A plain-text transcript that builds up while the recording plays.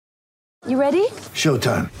You ready?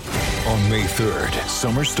 Showtime. On May 3rd,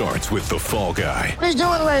 summer starts with The Fall Guy. Let's do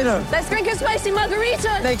it later. Let's drink a spicy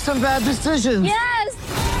margarita. Make some bad decisions.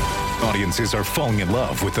 Yes! Audiences are falling in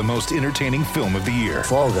love with the most entertaining film of the year.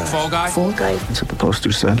 Fall Guy. Fall Guy? Fall guy. That's what the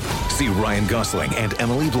poster said. See Ryan Gosling and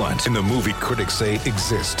Emily Blunt in the movie critics say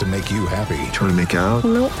exists to make you happy. Trying to make it out?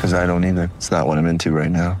 Nope. Because I don't either. It's not what I'm into right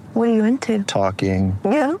now. What are you into? Talking.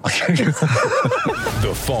 Yeah.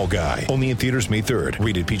 The Fall Guy. Only in theaters May 3rd.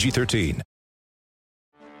 Rated PG-13.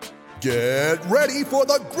 Get ready for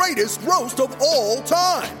the greatest roast of all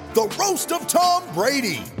time. The Roast of Tom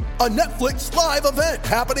Brady. A Netflix live event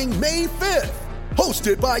happening May 5th.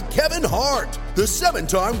 Hosted by Kevin Hart. The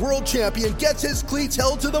 7-time world champion gets his cleats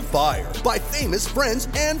held to the fire by famous friends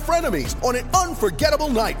and frenemies on an unforgettable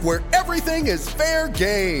night where everything is fair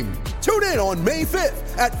game. Tune in on May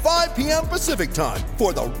 5th at 5 p.m. Pacific time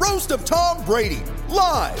for the Roast of Tom Brady.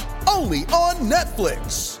 Live only on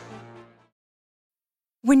Netflix.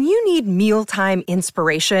 When you need mealtime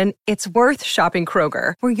inspiration, it's worth shopping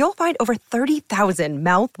Kroger, where you'll find over 30,000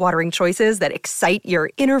 mouth-watering choices that excite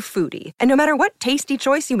your inner foodie. And no matter what tasty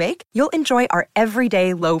choice you make, you'll enjoy our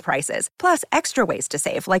everyday low prices, plus extra ways to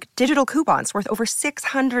save, like digital coupons worth over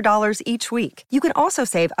 $600 each week. You can also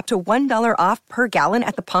save up to $1 off per gallon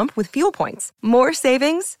at the pump with fuel points. More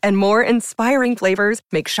savings and more inspiring flavors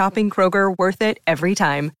make shopping Kroger worth it every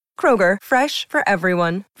time. Kroger, fresh for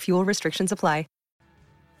everyone. Fuel restrictions apply.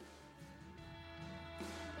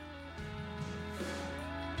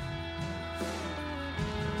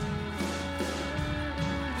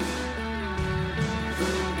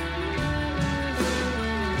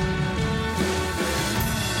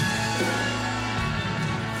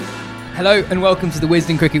 Hello and welcome to the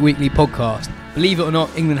Wisden Cricket Weekly podcast. Believe it or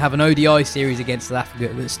not, England have an ODI series against South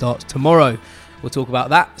Africa that starts tomorrow. We'll talk about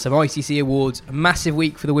that, some ICC awards, a massive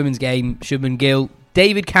week for the women's game, Shubman Gill,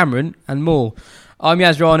 David Cameron and more. I'm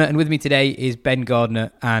Yas Rana and with me today is Ben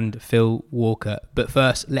Gardner and Phil Walker. But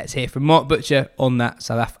first, let's hear from Mark Butcher on that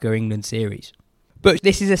South Africa-England series. But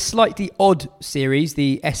this is a slightly odd series.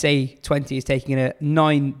 The SA20 is taking a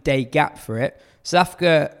 9-day gap for it. South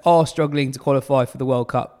Africa are struggling to qualify for the World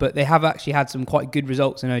Cup, but they have actually had some quite good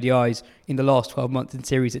results in ODIs in the last 12 months in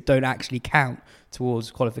series that don't actually count towards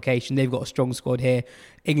qualification. They've got a strong squad here.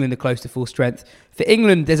 England are close to full strength. For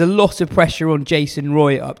England, there's a lot of pressure on Jason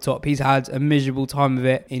Roy up top. He's had a miserable time of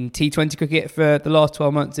it in T20 cricket for the last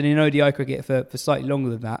 12 months and in ODI cricket for slightly longer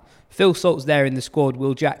than that. Phil Salt's there in the squad.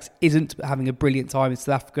 Will Jacks isn't having a brilliant time in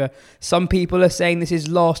South Africa. Some people are saying this is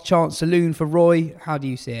last chance saloon for Roy. How do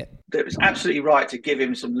you see it? It was absolutely right to give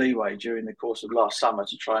him some leeway during the course of last summer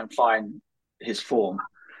to try and find his form.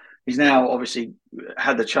 He's now obviously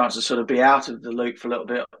had the chance to sort of be out of the loop for a little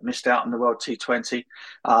bit, missed out on the World T20,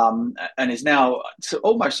 and is now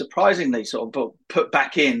almost surprisingly sort of put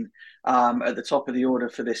back in at the top of the order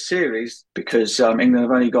for this series because England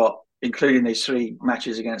have only got, including these 3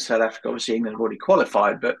 matches against South Africa, obviously England have already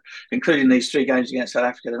qualified, but including these 3 games against South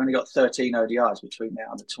Africa, they've only got 13 ODIs between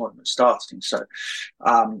now and the tournament starting. So,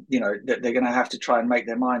 they're going to have to try and make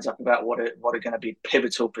their minds up about what are going to be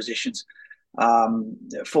pivotal positions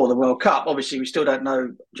for the World Cup. Obviously, we still don't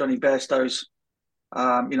know Johnny Bairstow's,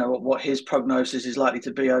 what his prognosis is likely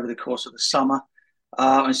to be over the course of the summer.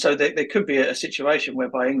 And so there could be a situation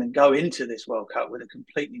whereby England go into this World Cup with a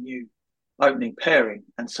completely new opening pairing,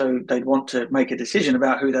 and so they'd want to make a decision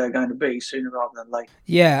about who they're going to be sooner rather than later.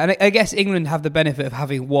 Yeah, and I guess England have the benefit of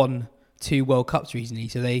having won 2 World Cups recently,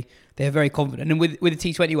 so they're very confident. And with the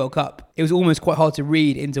T20 World Cup, it was almost quite hard to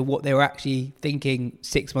read into what they were actually thinking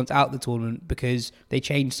 6 months out of the tournament because they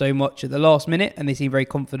changed so much at the last minute, and they seem very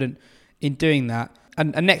confident in doing that.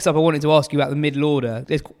 And next up, I wanted to ask you about the middle order.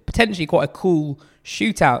 There's potentially quite a cool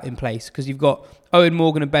shootout in place because you've got Owen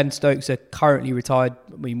Morgan and Ben Stokes are currently retired.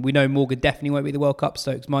 I mean, we know Morgan definitely won't be the World Cup.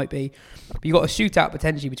 Stokes might be. But you've got a shootout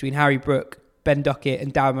potentially between Harry Brook, Ben Duckett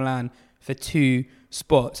and Darren Milan for 2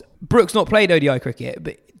 spots. Brook's not played ODI cricket,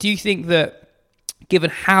 but do you think that given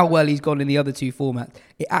how well he's gone in the other 2 formats,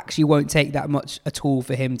 it actually won't take that much at all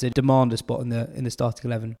for him to demand a spot in the starting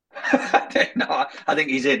 11? No, I think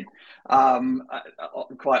he's in.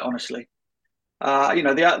 Quite honestly,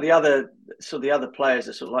 the other players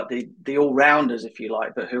are sort of like the all rounders, if you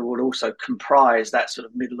like, but who would also comprise that sort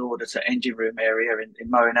of middle order to engine room area in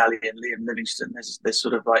Moeen Ali and Liam Livingstone. There's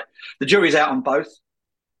sort of like the jury's out on both,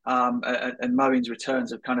 and Moeen's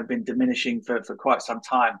returns have kind of been diminishing for quite some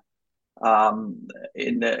time.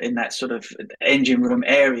 In that sort of engine room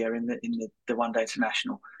area in the one day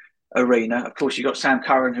international arena. Of course, you've got Sam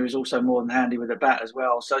Curran, who is also more than handy with a bat as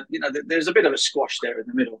well. So there's a bit of a squash there in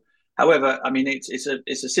the middle. However, I mean it's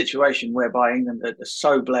a situation whereby England are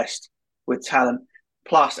so blessed with talent.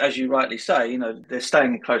 Plus, as you rightly say, they're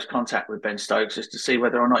staying in close contact with Ben Stokes just to see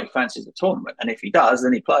whether or not he fancies the tournament. And if he does,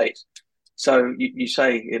 then he plays. So you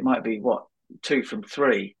say it might be, 2 from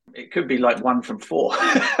 3. It could be like 1 from 4.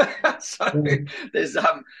 So there's,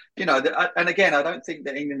 and again, I don't think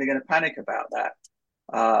that England are going to panic about that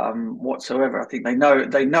whatsoever. I think they know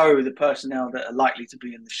the personnel that are likely to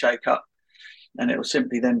be in the shake-up. And it will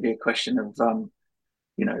simply then be a question of,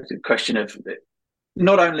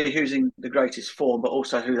 not only who's in the greatest form, but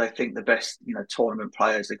also who they think the best, tournament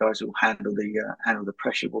players, the guys who will handle the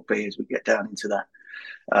pressure will be as we get down into that,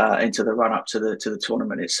 into the run up to the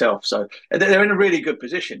tournament itself. So they're in a really good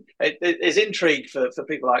position. There's intrigue for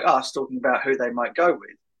people like us talking about who they might go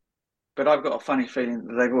with, but I've got a funny feeling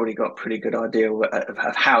that they've already got a pretty good idea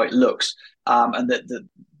of how it looks, and that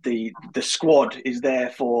the squad is there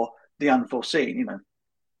for the unforeseen.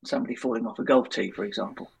 Somebody falling off a golf tee, for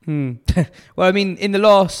example. Well, I mean, in the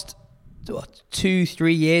last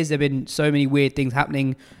 2-3 years, there have been so many weird things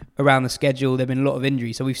happening around the schedule. There have been a lot of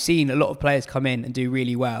injuries. So we've seen a lot of players come in and do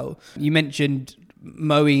really well. You mentioned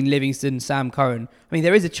Moeen, Livingston, Sam Curran. I mean,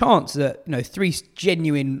 there is a chance that, 3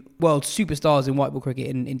 genuine world superstars in white ball cricket,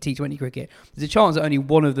 in T20 cricket, there's a chance that only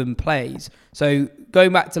one of them plays. So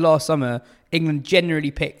going back to last summer, England generally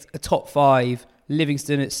picked a top 5,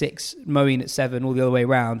 Livingston at 6, Moeen at 7, all the other way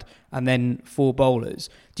around, and then 4 bowlers.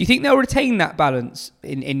 Do you think they'll retain that balance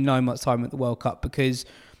in 9 months' time at the World Cup? Because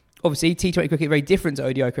obviously T20 cricket is very different to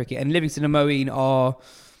ODI cricket, and Livingston and Moeen are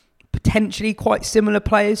potentially quite similar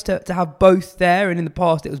players to have both there. And in the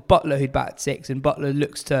past, it was Buttler who'd bat at 6, and Buttler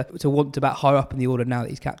looks to want to bat higher up in the order now that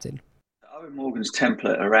he's captain. Owen Morgan's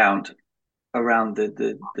template around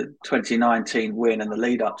the 2019 win and the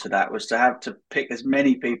lead up to that was to have to pick as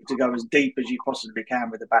many people to go as deep as you possibly can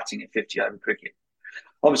with the batting at 50 over cricket.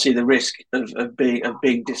 Obviously, the risk of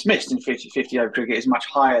being dismissed in 50 over cricket is much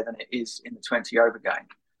higher than it is in the 20 over game.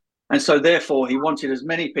 And so therefore, he wanted as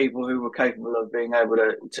many people who were capable of being able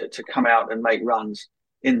to come out and make runs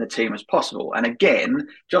in the team as possible. And again,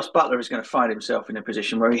 Josh Buttler is going to find himself in a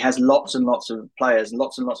position where he has lots and lots of players,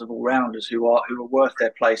 lots and lots of all-rounders who are worth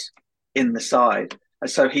their place in the side. And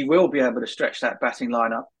so he will be able to stretch that batting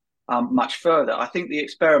lineup much further. I think the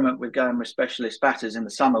experiment with going with specialist batters in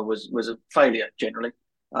the summer was a failure generally.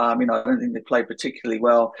 I don't think they played particularly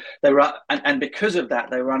well. They were, and because of that,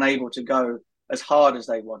 they were unable to go as hard as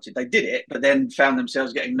they wanted. They did it, but then found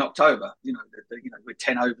themselves getting knocked over, with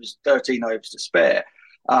 10 overs, 13 overs to spare.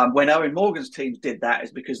 When Owen Morgan's teams did that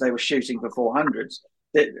is because they were shooting for 400s.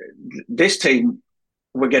 This team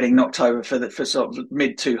were getting knocked over for sort of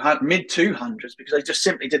mid 200s because they just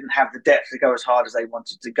simply didn't have the depth to go as hard as they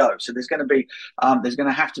wanted to go. So there's going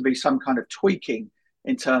to have to be some kind of tweaking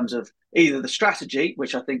in terms of either the strategy,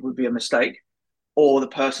 which I think would be a mistake, or the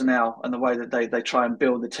personnel and the way that they try and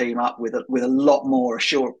build the team up with a lot more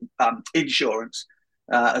insurance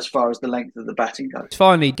as far as the length of the batting goes.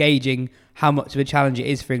 Finally, gauging how much of a challenge it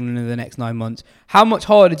is for England in the next 9 months. How much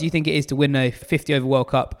harder do you think it is to win a 50 over World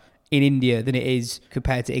Cup in India than it is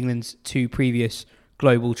compared to England's 2 previous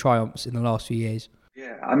global triumphs in the last few years?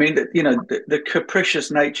 Yeah, I mean, the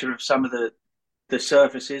capricious nature of some of the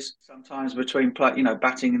surfaces sometimes between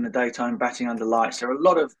batting in the daytime, batting under lights. There are a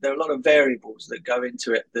lot of variables that go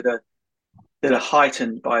into it that are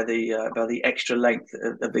heightened by the extra length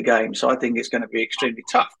of the game. So I think it's going to be extremely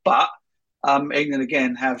tough. But England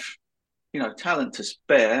again have talent to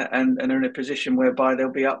spare and are in a position whereby they'll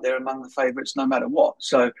be up there among the favourites no matter what.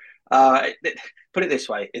 So put it this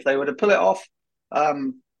way: if they were to pull it off,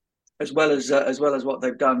 as well as what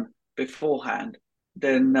they've done beforehand,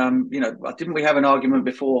 then didn't we have an argument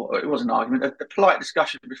before? It was an argument, a polite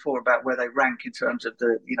discussion before about where they rank in terms of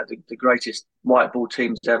the greatest white ball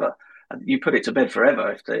teams ever. You put it to bed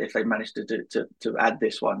forever if they managed to add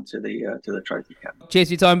this one to the trophy cap. Cheers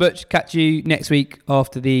for your time, Butch. Catch you next week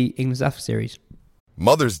after the England South Africa series.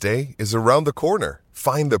 Mother's Day is around the corner.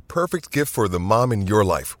 Find the perfect gift for the mom in your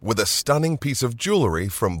life with a stunning piece of jewelry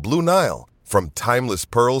from Blue Nile. From timeless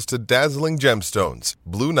pearls to dazzling gemstones,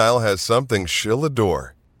 Blue Nile has something she'll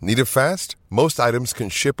adore. Need it fast? Most items can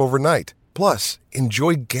ship overnight. Plus,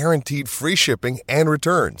 enjoy guaranteed free shipping and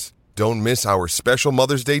returns. Don't miss our special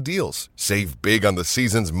Mother's Day deals. Save big on the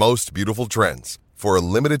season's most beautiful trends. For a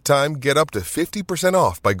limited time, get up to 50%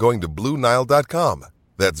 off by going to BlueNile.com.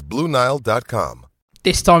 That's BlueNile.com.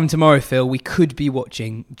 This time tomorrow, Phil, we could be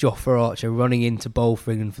watching Jofra Archer running into bowl for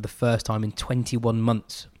England for the first time in 21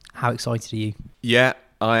 months. How excited are you? Yeah,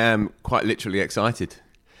 I am quite literally excited.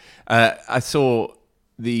 I saw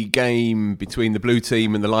the game between the blue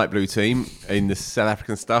team and the light blue team in the South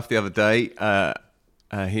African stuff the other day.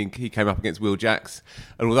 He came up against Will Jacks,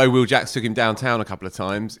 and although Will Jacks took him downtown a couple of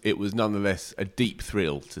times, it was nonetheless a deep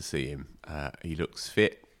thrill to see him. He looks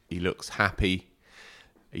fit, he looks happy,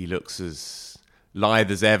 he looks as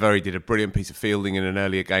lithe as ever. He did a brilliant piece of fielding in an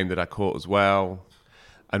earlier game that I caught as well.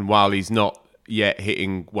 And while he's not yet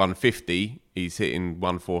hitting 150, he's hitting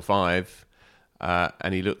 145,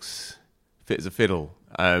 and he looks fit as a fiddle.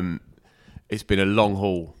 It's been a long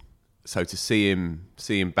haul, so to see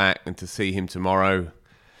him back and to see him tomorrow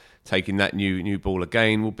taking that new ball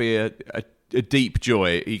again will be a deep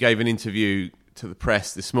joy. He gave an interview to the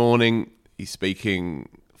press this morning. He's speaking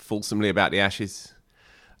fulsomely about the Ashes,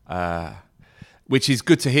 which is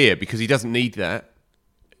good to hear because he doesn't need that.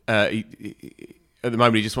 At the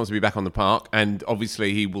moment, he just wants to be back on the park, and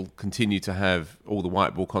obviously he will continue to have all the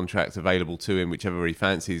white ball contracts available to him, whichever he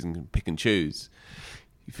fancies, and can pick and choose.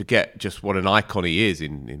 You forget just what an icon he is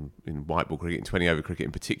in white ball cricket, in 20-over cricket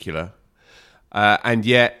in particular. And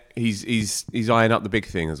yet he's eyeing up the big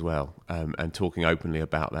thing as well, and talking openly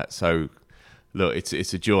about that. So, look,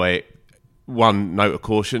 it's a joy. One note of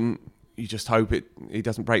caution: you just hope he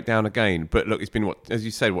doesn't break down again. But look, it's been as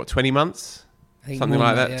you said, 20 months, something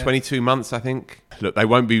like that, 22 months, I think. Look, they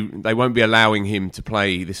won't be allowing him to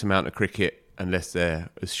play this amount of cricket unless they're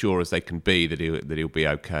as sure as they can be that he'll be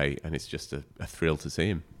okay. And it's just a thrill to see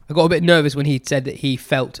him. I got a bit nervous when he said that he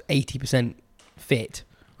felt 80% fit.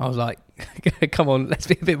 I was like, come on, let's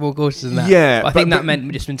be a bit more cautious than that. Yeah, but I think that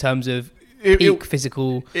meant just in terms of peak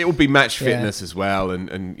physical. It will be match fitness as well,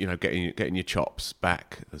 and you know, getting your chops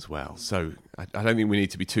back as well. So I don't think we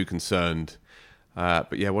need to be too concerned.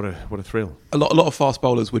 But yeah, what a thrill! A lot of fast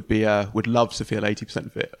bowlers would love to feel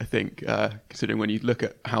 80% fit. I think, considering when you look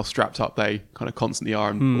at how strapped up they kind of constantly are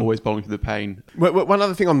and always bowling through the pain. Well, one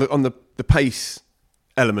other thing on the pace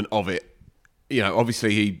element of it, you know,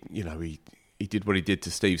 obviously he did what he did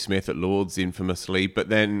to Steve Smith at Lord's infamously, but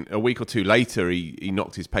then a week or two later he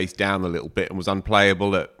knocked his pace down a little bit and was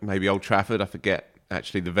unplayable at maybe Old Trafford. I forget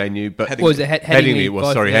actually the venue, but Headingley?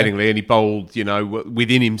 Headingley, and he bowled, you know,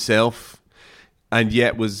 within himself, and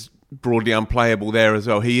yet was broadly unplayable there as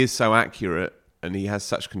well. He is so accurate, and he has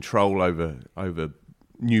such control over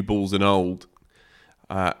new balls and old,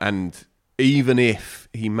 and even if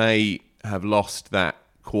he may have lost that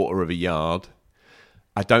quarter of a yard,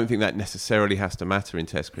 I don't think that necessarily has to matter in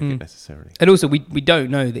Test cricket necessarily. And also, we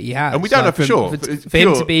don't know that he has. And we don't know for sure. For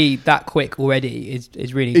him to be that quick already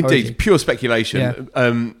is really encouraging. Indeed, pure speculation.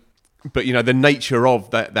 Yeah. But, you know, the nature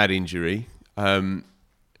of that injury,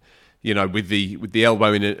 you know, with the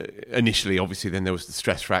elbow initially, obviously, then there was the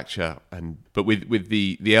stress fracture. But with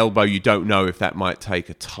the elbow, you don't know if that might take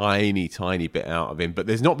a tiny, tiny bit out of him. But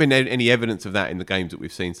there's not been any evidence of that in the games that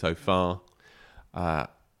we've seen so far.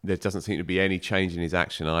 There doesn't seem to be any change in his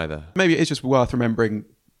action either. Maybe it's just worth remembering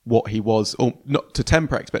what he was, or not to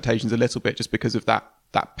temper expectations a little bit, just because of that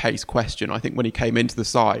pace question. I think when he came into the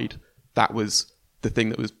side, that was the thing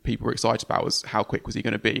that people were excited about, was how quick was he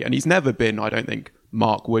going to be. And he's never been, I don't think,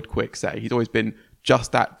 Mark Wood quick, say. He's always been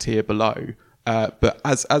just that tier below. But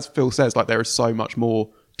as Phil says, like, there is so much more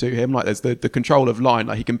to him. Like, there's the control of line.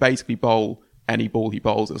 Like, he can basically bowl any ball he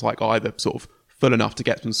bowls. It's like either sort of full enough to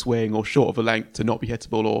get some swing or short of a length to not be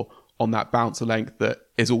hittable, or on that bouncer length that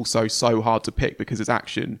is also so hard to pick because his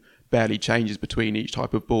action barely changes between each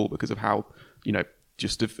type of ball because of how, you know,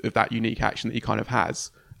 just of that unique action that he kind of has.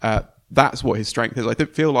 That's what his strength is. I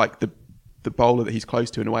feel like the bowler that he's close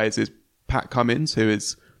to in a way is Pat Cummins, who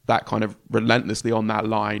is that kind of relentlessly on that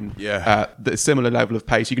line. Yeah. The similar level of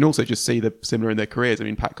pace. You can also just see the similar in their careers. I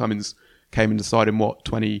mean, Pat Cummins came into the side in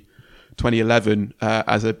 2011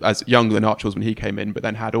 as younger than Archer was when he came in, but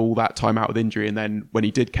then had all that time out with injury, and then when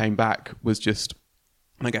he did came back was just,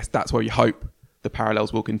 and I guess that's where you hope the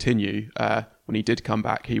parallels will continue. When he did come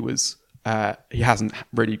back, he hasn't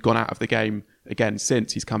really gone out of the game again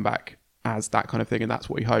since he's come back as that kind of thing, and that's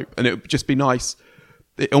what we hope. And it would just be nice.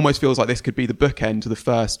 It almost feels like this could be the bookend to the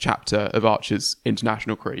first chapter of Archer's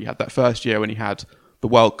international career. He had that first year when he had the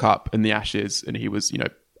World Cup and the Ashes, and he was, you know,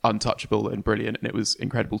 untouchable and brilliant, and it was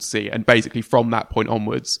incredible to see. And basically from that point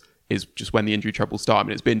onwards is just when the injury trouble started. I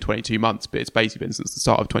mean, it's been 22 months, but it's basically been since the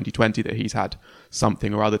start of 2020 that he's had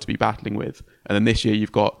something or other to be battling with. And then this year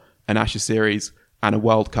you've got an Ashes series and a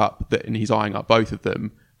World Cup and he's eyeing up both of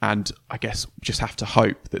them. And I guess just have to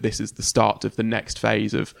hope that this is the start of the next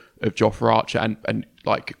phase of Jofra Archer. And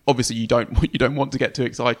like, obviously you don't want to get too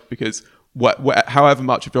excited, because however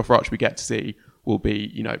much of Jofra Archer we get to see will be,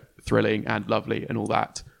 you know, thrilling and lovely and all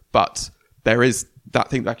that. But there is that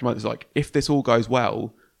thing that is like, if this all goes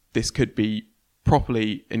well, this could be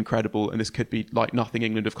properly incredible, and this could be like nothing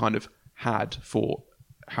England have kind of had for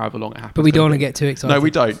however long it happens. But we don't want to get too excited. No,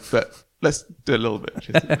 we don't. But let's do a little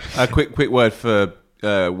bit. A quick word for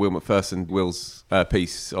Will McPherson. Will's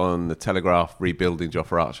piece on the Telegraph rebuilding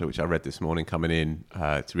Jofra Archer, which I read this morning coming in.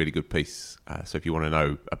 It's a really good piece. So if you want to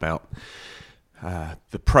know about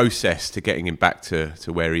the process to getting him back to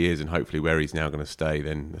where he is and hopefully where he's now going to stay,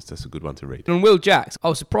 then that's a good one to read. And Will Jacks, I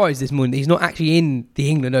was surprised this morning that he's not actually in the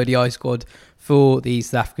England ODI squad for the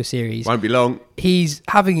South Africa series. Won't be long. He's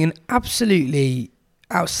having an absolutely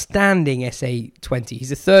outstanding SA20.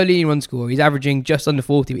 He's a third leading run scorer. He's averaging just under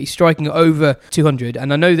 40, but he's striking over 200.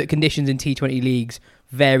 And I know that conditions in T20 leagues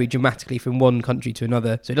vary dramatically from one country to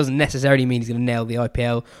another, so it doesn't necessarily mean he's going to nail the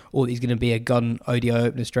IPL or that he's going to be a gun ODI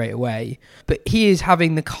opener straight away. But he is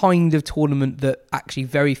having the kind of tournament that actually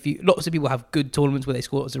lots of people have good tournaments where they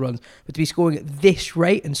score lots of runs, but to be scoring at this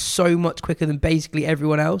rate and so much quicker than basically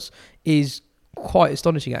everyone else is quite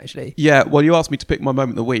astonishing, actually. Yeah, well, you asked me to pick my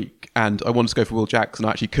moment of the week, and I wanted to go for Will Jacks, and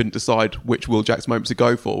I actually couldn't decide which Will Jacks moment to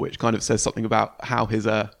go for, which kind of says something about how his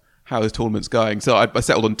tournament's going. So I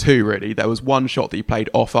settled on two, really. There was one shot that he played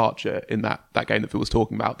off Archer in that game that Phil was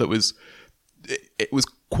talking about that was it was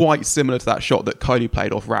quite similar to that shot that Kohli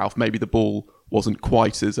played off Ralph. Maybe the ball wasn't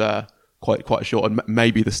quite as quite a shot, and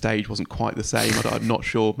maybe the stage wasn't quite the same. I'm not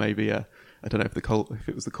sure. Maybe I don't know if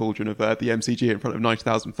it was the cauldron of the MCG in front of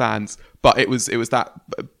 90,000 fans, but it was that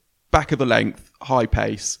back of the length, high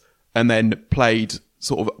pace, and then played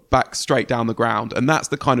sort of back straight down the ground, and that's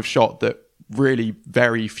the kind of shot that really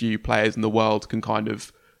very few players in the world can kind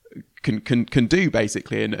of can do,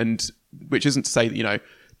 basically, and which isn't to say that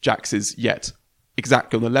Jacks is yet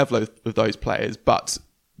exactly on the level of those players, but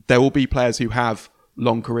there will be players who have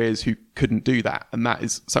long careers who couldn't do that, and that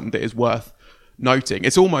is something that is worth noting.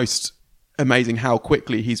 It's almost amazing how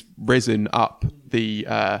quickly he's risen up the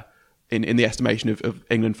in the estimation of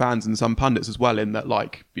England fans and some pundits as well, in that,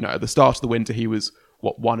 at the start of the winter he was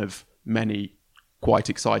one of many quite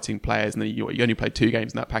exciting players, and then he only played 2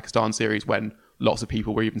 games in that Pakistan series when lots of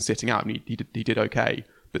people were even sitting out, and he did okay,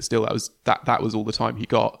 but still that was all the time he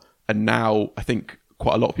got. And now I think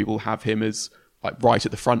quite a lot of people have him as right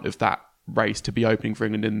at the front of that race to be opening for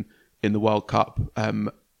England in the World Cup,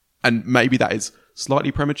 and maybe that is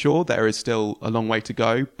slightly premature. There is still a long way to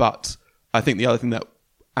go, but I think the other thing that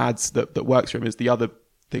works for him is the other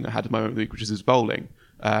thing I had at the moment of the week, which is his bowling,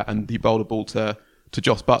 and he bowled a ball to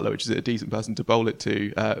Jos Buttler, which is a decent person to bowl it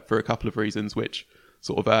to for a couple of reasons, which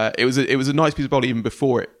sort of it was a nice piece of bowling even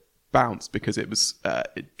before it bounced, because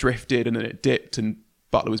it drifted and then it dipped, and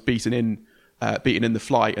Buttler was beaten in the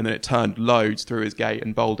flight, and then it turned loads through his gate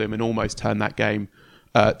and bowled him and almost turned that game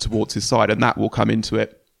towards his side, and that will come into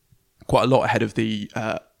it quite a lot ahead of the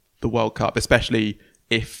World Cup, especially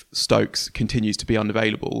if Stokes continues to be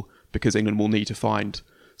unavailable, because England will need to find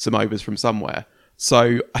some overs from somewhere.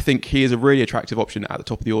 So I think he is a really attractive option at the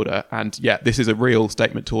top of the order. And yeah, this is a real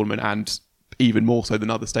statement tournament, and even more so than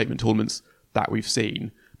other statement tournaments that we've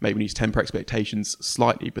seen. Maybe we need to temper expectations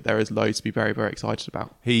slightly, but there is loads to be very, very excited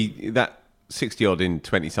about. That 60 odd in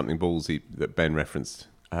 20 something balls that Ben referenced,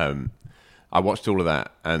 I watched all of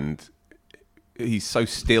that, and he's so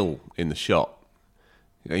still in the shot,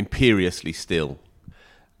 imperiously still.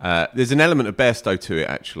 There's an element of Bairstow to it,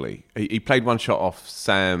 actually. He played one shot off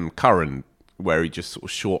Sam Curran where he just sort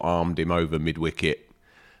of short-armed him over mid-wicket.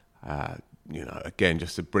 Again,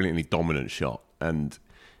 just a brilliantly dominant shot. And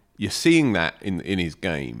you're seeing that in his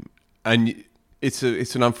game. And it's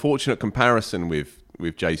an unfortunate comparison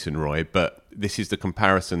with Jason Roy, but this is the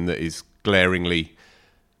comparison that is glaringly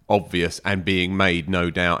obvious and being made, no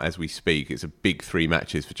doubt, as we speak. It's a big 3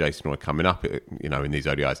 matches for Jason Roy coming up, in these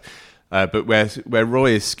ODIs. But where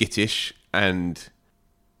Roy is skittish, and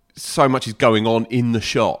so much is going on in the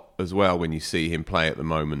shot as well when you see him play at the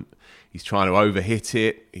moment. He's trying to overhit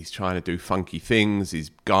it. He's trying to do funky things. He's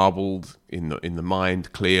garbled in the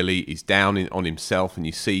mind, clearly. He's down on himself, and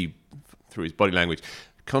you see through his body language.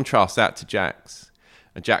 Contrast that to Jacks.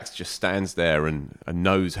 And Jacks just stands there and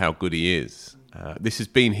knows how good he is. This has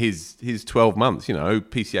been his 12 months,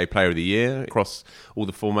 PCA Player of the Year across all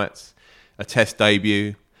the formats, a Test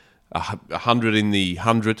debut, 100 in the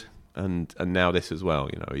 100, and now this as well.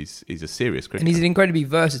 He's a serious cricketer. And he's an incredibly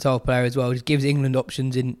versatile player as well. He gives England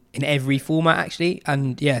options in every format, actually.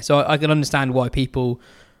 And yeah, so I can understand why people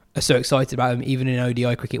are so excited about him, even in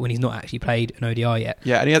ODI cricket, when he's not actually played an ODI yet.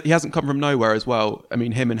 Yeah, and he hasn't come from nowhere as well. I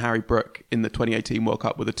mean, him and Harry Brook in the 2018 World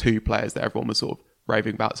Cup were the 2 players that everyone was sort of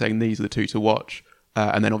raving about, saying these are the 2 to watch.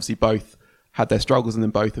 And then obviously both had their struggles, and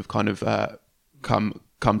then both have kind of come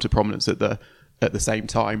to prominence at the same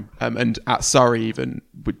time. And at Surrey, even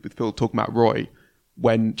with Phil talking about Roy,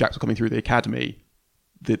 when Jacks were coming through the academy,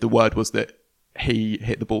 the word was that he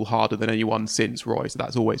hit the ball harder than anyone since Roy. So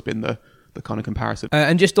that's always been the the kind of comparison.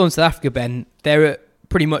 And just on South Africa, Ben, they're at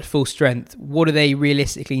pretty much full strength. What do they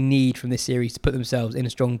realistically need from this series to put themselves in a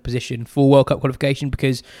strong position for World Cup qualification?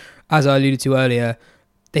 Because, as I alluded to earlier,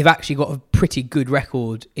 they've actually got a pretty good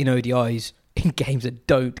record in ODIs in games that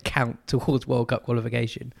don't count towards World Cup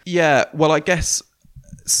qualification. Yeah, well, I guess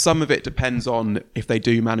some of it depends on if they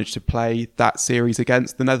do manage to play that series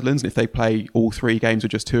against the Netherlands, and if they play all 3 games or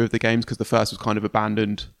just 2 of the games, because the first was kind of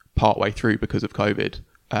abandoned partway through because of COVID.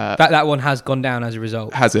 That one has gone down as a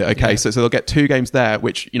result. Has it? Okay, Yeah. so they'll get 2 games there,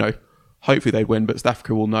 which, hopefully they win, but South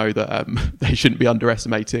Africa will know that they shouldn't be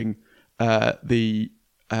underestimating the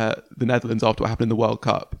Netherlands after what happened in the World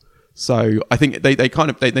Cup. So I think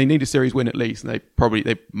they need a series win at least, and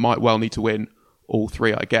they might well need to win all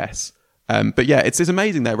 3, I guess. But yeah, it's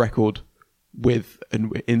amazing their record with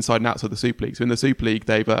and inside and outside the Super League. So in the Super League,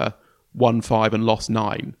 they've won 5 and lost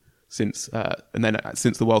 9 since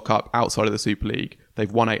the World Cup. Outside of the Super League,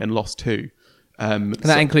 they've won 8 and lost 2. And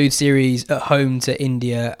that includes series at home to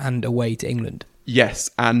India and away to England. Yes,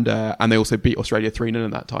 and they also beat Australia 3-0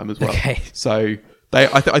 in that time as well. Okay. So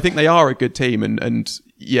I think they are a good team, and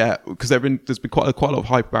yeah, because there's been quite a lot of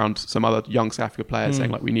hype around some other young South Africa players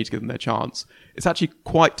saying like we need to give them their chance. It's actually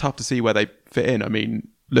quite tough to see where they fit in. I mean,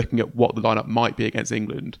 looking at what the lineup might be against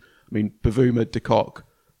England, I mean, Bavuma, de Kock,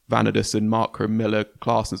 Van der Dussen, Markram, Miller,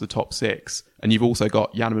 Klaassen as the top 6, and you've also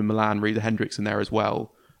got Janneman Milan, Reeder Hendricks in there as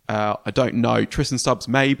well. I don't know, Tristan Stubbs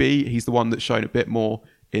maybe, he's the one that's shown a bit more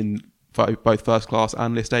in both first class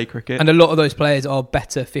and List A cricket. And a lot of those players are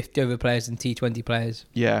better 50 over players than T20 players.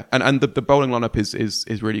 Yeah, and the bowling lineup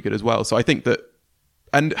is really good as well. So I think that,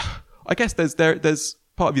 and I guess there's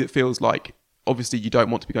part of you that feels like obviously you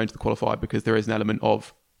don't want to be going to the qualifier because there is an element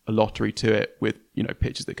of a lottery to it with,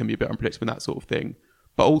 pitches that can be a bit unpredictable and that sort of thing.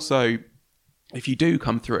 But also, if you do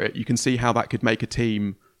come through it, you can see how that could make a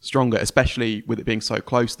team stronger, especially with it being so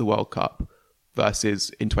close to the World Cup versus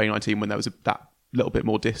in 2019 when there was that little bit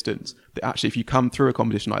more distance. That actually, if you come through a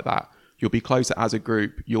competition like that, you'll be closer as a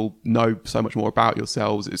group. You'll know so much more about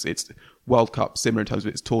yourselves. It's World Cup similar in terms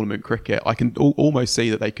of its tournament cricket. I can almost see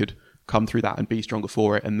that they could come through that and be stronger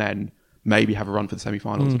for it, and then maybe have a run for the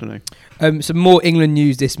semi-finals. I don't know. Some more England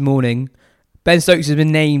news this morning. Ben Stokes has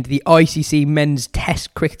been named the ICC Men's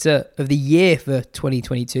Test Cricketer of the Year for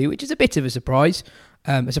 2022, which is a bit of a surprise.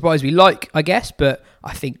 A surprise we like, I guess, but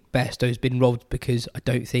I think Bairstow's been robbed because I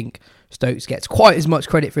don't think Stokes gets quite as much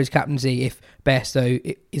credit for his captaincy if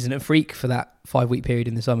Bairstow isn't a freak for that 5-week period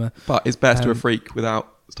in the summer. But is Bairstow a freak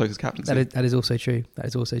without Stokes' captaincy? That is also true. That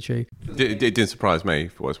is also true. It didn't surprise me,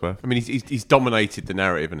 for what it's worth. I mean, he's dominated the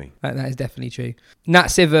narrative, hasn't he? That is definitely true. Nat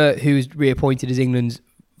Siver, who was reappointed as England's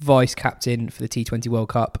vice-captain for the T20 World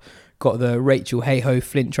Cup, got the Rachel Hayhoe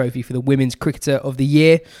Flint Trophy for the Women's Cricketer of the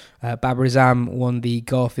Year. Babar Azam won the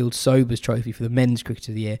Garfield Sobers Trophy for the Men's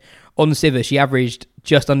Cricketer of the Year. On Siver, she averaged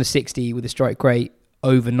just under 60 with a strike rate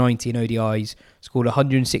over 90 in ODIs, scored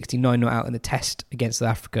 169 not out in the Test against South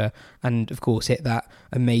Africa, and of course hit that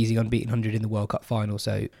amazing unbeaten 100 in the World Cup final,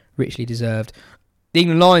 so richly deserved. The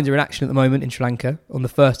England Lions are in action at the moment in Sri Lanka. On the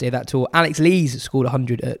first day of that tour, Alex Lees scored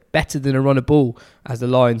 100 at better than a run a ball, as the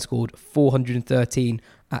Lions scored 413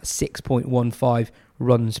 at 6.15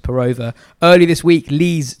 runs per over. Early this week,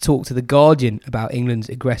 Lees talked to The Guardian about England's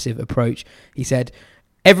aggressive approach. He said,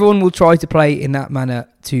 "Everyone will try to play in that manner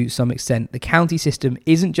to some extent. The county system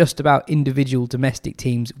isn't just about individual domestic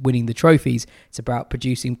teams winning the trophies. It's about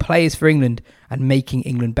producing players for England and making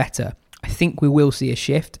England better. I think we will see a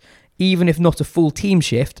shift. Even if not a full team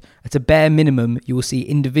shift, at a bare minimum, you will see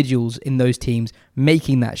individuals in those teams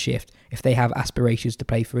making that shift if they have aspirations to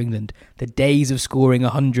play for England. The days of scoring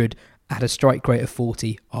 100 at a strike rate of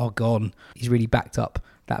 40 are gone." He's really backed up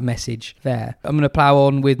that message there. I'm going to plough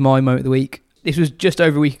on with my moment of the week. This was just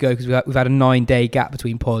over a week ago because we've had a 9-day gap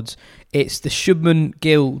between pods. It's the Shubman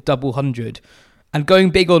Gill double 100. And going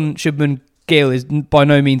big on Shubman Gill is by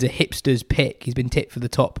no means a hipster's pick. He's been tipped for the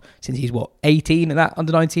top since he's, 18 at that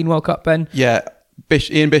Under-19 World Cup, Ben? Yeah,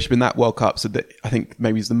 Ian Bishop in that World Cup said that I think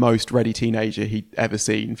maybe he's the most ready teenager he'd ever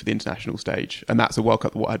seen for the international stage. And that's a World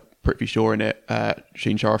Cup that had Prithvi Shaw in it,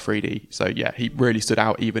 Sheen Shah Afridi. So yeah, he really stood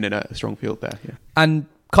out even in a strong field there. Yeah. And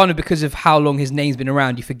kind of because of how long his name's been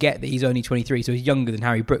around, you forget that he's only 23, so he's younger than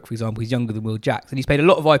Harry Brook, for example. He's younger than Will Jacks. And he's played a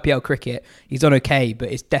lot of IPL cricket. He's done okay, but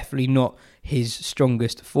it's definitely not his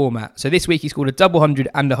strongest format. So this week he scored a double 100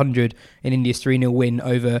 and 100 in India's 3-0 win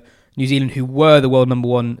over New Zealand, who were the world number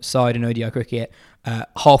one side in ODI cricket.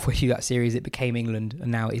 Halfway through that series, it became England,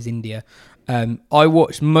 and now it is India. I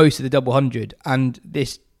watched most of the double 100, and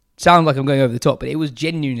this sound like I'm going over the top, but it was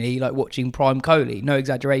genuinely like watching prime Kohli, no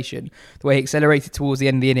exaggeration. The way he accelerated towards the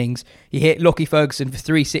end of the innings, he hit Lockie Ferguson for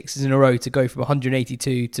 3 sixes in a row to go from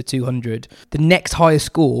 182 to 200. The next highest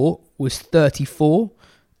score was 34.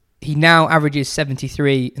 He now averages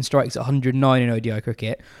 73 and strikes at 109 in ODI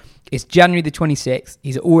cricket. It's January the 26th.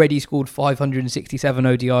 He's already scored 567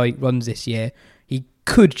 ODI runs this year. He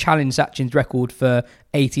could challenge Sachin's record for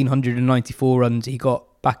 1,894 runs he got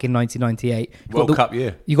back in 1998. World Cup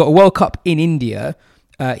year. You got a World Cup in India.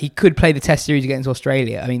 He could play the Test series against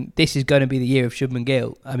Australia. I mean, this is going to be the year of Shubman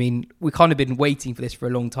Gill. I mean, we've kind of been waiting for this for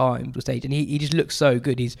a long time to stage, and he just looks so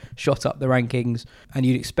good. He's shot up the rankings, and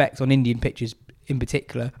you'd expect on Indian pitches in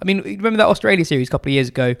particular. I mean, remember that Australia series a couple of years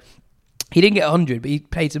ago? He didn't get 100, but he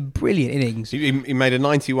played some brilliant innings. He made a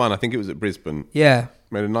 91. I think it was at Brisbane. Yeah,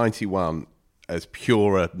 made a 91, as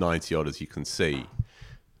pure a 90-odd as you can see.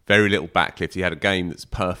 Very little backlift. He had a game that's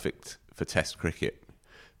perfect for Test cricket,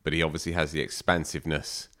 but he obviously has the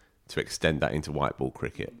expansiveness to extend that into white ball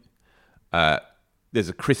cricket. There's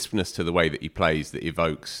a crispness to the way that he plays that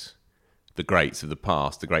evokes the greats of the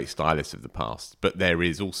past, the great stylists of the past. But there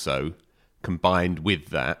is also, combined with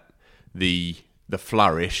that, the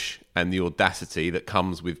flourish and the audacity that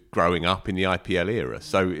comes with growing up in the IPL era.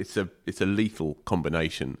 So it's a lethal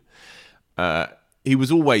combination. He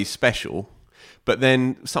was always special, but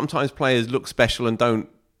then sometimes players look special and don't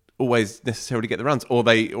always necessarily get the runs, or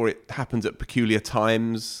it happens at peculiar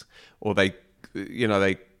times, or they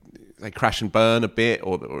crash and burn a bit,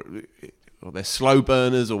 or they're slow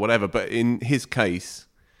burners or whatever. But in his case,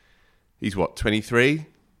 he's what, 23?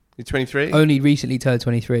 He's 23? Only recently turned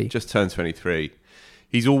 23. Just turned 23.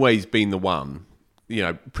 He's always been the one. You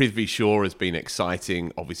know, Prithvi Shaw has been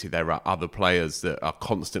exciting. Obviously, there are other players that are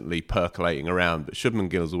constantly percolating around, but Shubman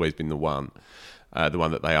Gill has always been the one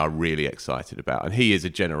that they are really excited about. And he is a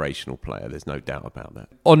generational player. There's no doubt about that.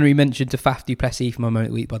 Honorary mention to Faf du Plessis for my moment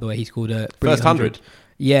of the week, by the way. He scored a first 100.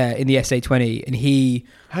 Yeah, in the SA20, and he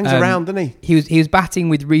hangs around, doesn't he? He was batting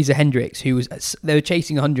with Reza Hendricks, they were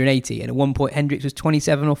chasing 180, and at one point Hendricks was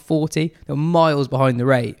 27 or 40. They were miles behind the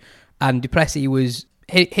rate, and du Plessis was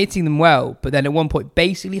hitting them well, but then at one point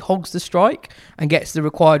basically hogs the strike and gets the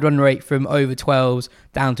required run rate from over 12s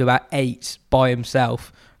down to about 8 by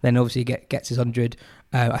himself. Then obviously gets his 100.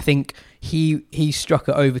 I think he struck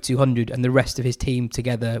at over 200, and the rest of his team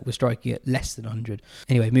together were striking at less than 100.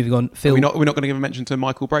 Anyway, moving on. Phil, we're not going to give a mention to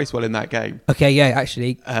Michael Bracewell in that game. Okay, yeah,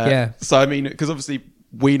 actually, yeah. So I mean, because obviously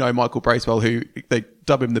we know Michael Bracewell, who they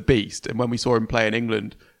dub him the Beast, and when we saw him play in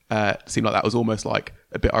England, it seemed like that was almost like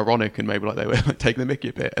a bit ironic, and maybe like they were like taking the mickey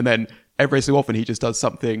a bit. And then every so often he just does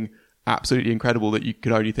something absolutely incredible that you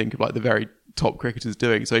could only think of like the very top cricketers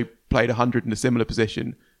doing. So he played 100 in a similar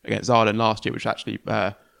position against Ireland last year, which actually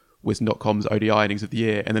Wisden.com's ODI innings of the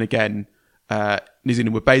year. And then again, New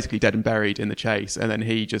Zealand were basically dead and buried in the chase, and then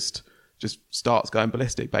he just starts going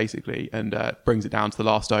ballistic basically, and brings it down to the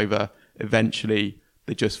last over. Eventually,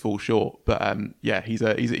 they just fall short. But yeah, he's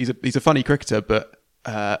a funny cricketer, but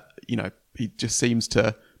he just seems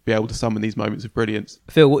to be able to summon these moments of brilliance.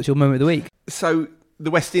 Phil, what's your moment of the week? So the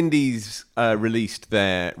West Indies released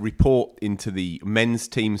their report into the men's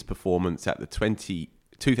team's performance at the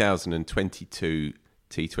 2022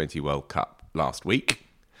 T20 World Cup last week.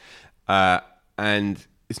 And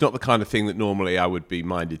it's not the kind of thing that normally I would be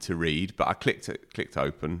minded to read, but I clicked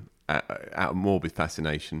open out of morbid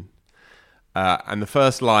fascination. And the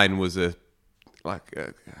first line was a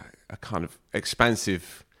kind of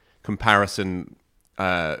expansive comparison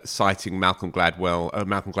citing Malcolm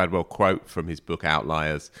Gladwell quote from his book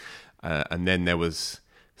Outliers. And then there was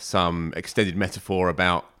some extended metaphor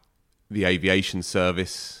about the aviation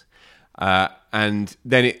service. And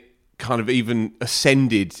then it kind of even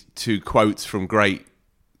ascended to quotes from great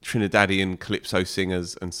Trinidadian calypso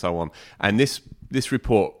singers and so on. And this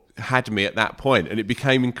report had me at that point, and it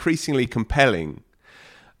became increasingly compelling.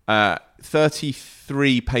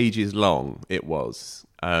 33 pages long it was.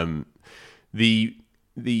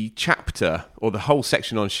 The chapter, or the whole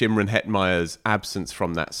section on Shimron Hetmeyer's absence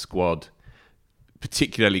from that squad,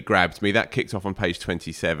 particularly grabbed me. That kicked off on page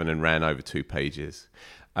 27 and ran over 2 pages.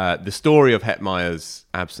 The story of Hetmeyer's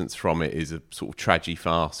absence from it is a sort of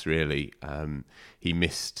tragi-farce, really. He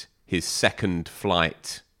missed his second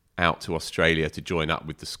flight out to Australia to join up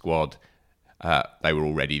with the squad. They were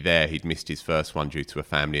already there. He'd missed his first one due to a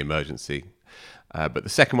family emergency. But the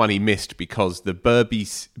second one he missed because the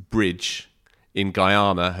Berbice Bridge in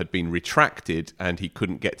Guyana had been retracted and he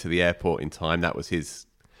couldn't get to the airport in time. That was his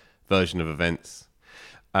version of events.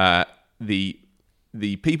 The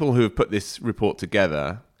people who have put this report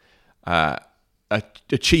together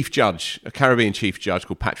a chief judge, a Caribbean chief judge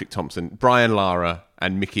called Patrick Thompson, Brian Lara,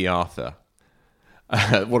 and Mickey Arthur.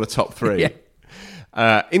 What a top three.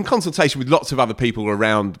 Yeah. In consultation with lots of other people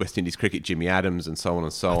around West Indies cricket, Jimmy Adams and so on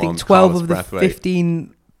and so on. I think 12 Carlos of the Brathwaite.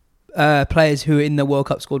 15 players who were in the World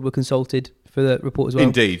Cup squad were consulted for the report as well.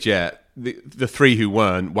 Indeed, yeah. The three who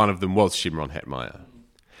weren't, one of them was Shimron Hetmyer.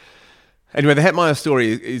 Anyway, the Hetmyer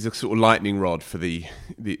story is a sort of lightning rod for the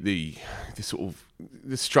sort of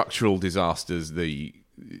the structural disasters, the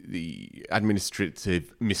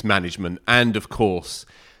administrative mismanagement, and of course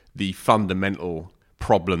the fundamental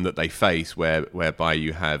problem that they face, whereby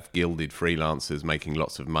you have gilded freelancers making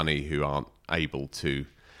lots of money who aren't able to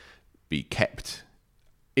be kept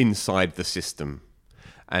inside the system.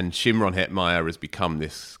 And Shimron Hetmyer has become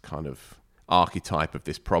this kind of archetype of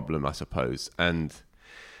this problem, I suppose. And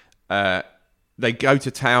they go to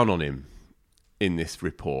town on him in this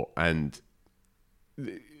report. And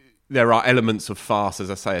there are elements of farce, as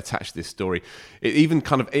I say, attached to this story. It even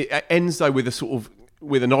kind of it ends though with a sort of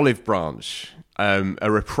with an olive branch, a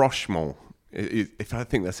rapprochement. If I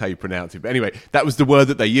think that's how you pronounce it. But anyway, that was the word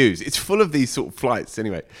that they use. It's full of these sort of flights.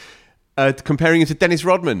 Anyway. Comparing him to Dennis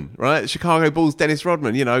Rodman, right? Chicago Bulls Dennis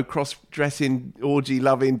Rodman, cross-dressing,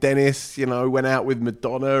 orgy-loving Dennis, went out with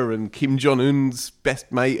Madonna and Kim Jong-un's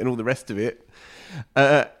best mate and all the rest of it.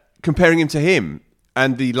 Comparing him to him,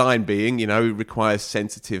 and the line being, requires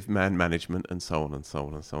sensitive man management and so on and so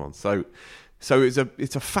on and so on. So it's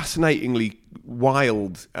a fascinatingly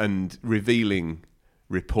wild and revealing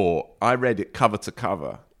report. I read it cover to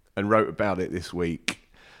cover and wrote about it this week.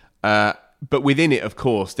 But within it, of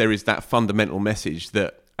course, there is that fundamental message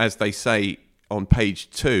that, as they say on page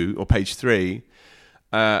 2 or page 3,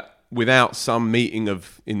 without some meeting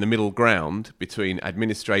in the middle ground between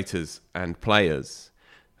administrators and players,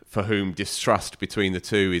 for whom distrust between the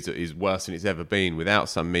two is worse than it's ever been, without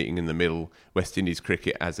some meeting in the middle, West Indies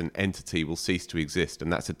cricket as an entity will cease to exist.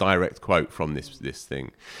 And that's a direct quote from this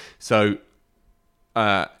thing. So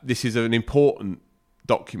this is an important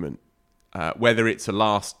document. Whether it's a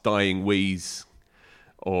last dying wheeze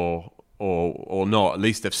or not, at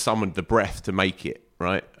least they've summoned the breath to make it,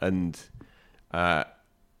 right? And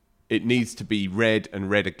it needs to be read and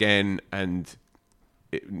read again, and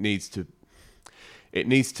it needs to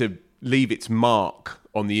leave its mark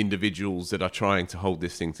on the individuals that are trying to hold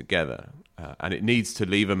this thing together, and it needs to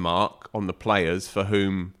leave a mark on the players for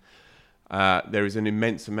whom there is an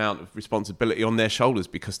immense amount of responsibility on their shoulders,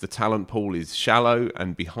 because the talent pool is shallow,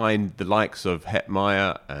 and behind the likes of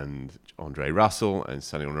Hetmyer and Andre Russell and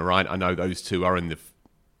Sunil Narine, I know those two are in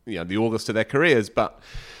the August of their careers, but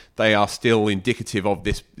they are still indicative of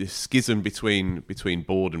this schism between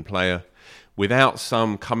board and player. Without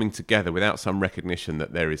some coming together, without some recognition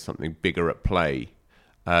that there is something bigger at play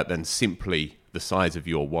than simply the size of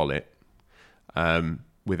your wallet,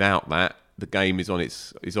 without that, the game is on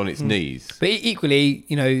its knees. But equally,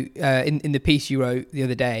 in the piece you wrote the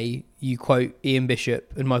other day, you quote Ian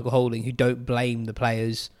Bishop and Michael Holding, who don't blame the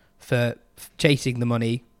players for chasing the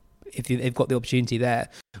money if they've got the opportunity there.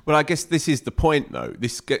 Well, I guess this is the point, though.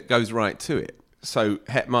 This goes right to it. So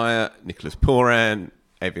Hetmyer, Nicholas Pooran,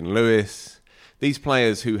 Evan Lewis, these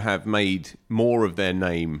players who have made more of their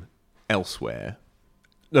name elsewhere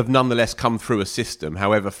have nonetheless come through a system,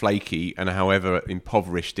 however flaky and however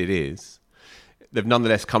impoverished it is. They've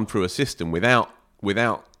nonetheless come through a system. Without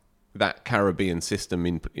that Caribbean system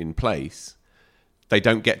in place, they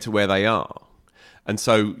don't get to where they are. And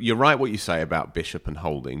so you're right what you say about Bishop and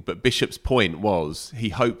Holding, but Bishop's point was he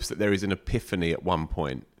hopes that there is an epiphany at one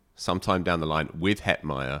point, sometime down the line, with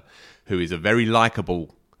Hetmyer, who is a very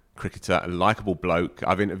likeable cricketer, a likeable bloke.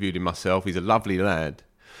 I've interviewed him myself. He's a lovely lad,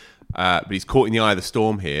 but he's caught in the eye of the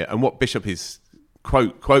storm here. And what Bishop is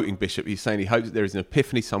quoting Bishop, he's saying he hopes that there is an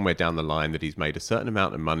epiphany somewhere down the line, that he's made a certain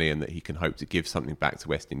amount of money and that he can hope to give something back to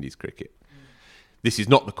West Indies cricket. This is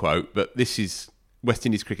not the quote, but this is West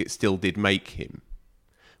Indies cricket still did make him.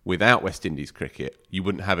 Without West Indies cricket, you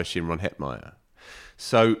wouldn't have a Shimron Hetmyer.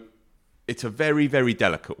 So it's a very, very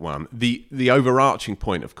delicate one. The overarching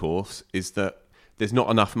point, of course, is that there's not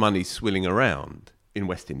enough money swilling around in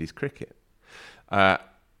West Indies cricket.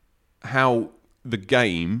 How the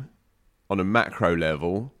game, on a macro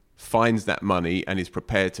level, finds that money and is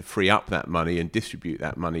prepared to free up that money and distribute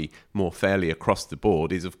that money more fairly across the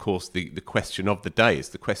board is, of course, the question of the day. It's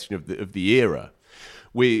the question of the era.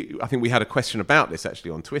 I think we had a question about this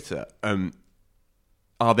actually on Twitter.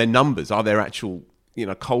 Are there numbers? Are there actual,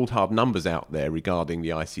 cold hard numbers out there regarding the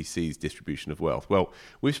ICC's distribution of wealth? Well,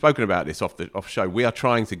 we've spoken about this off show. We are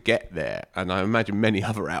trying to get there, and I imagine many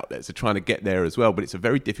other outlets are trying to get there as well. But it's a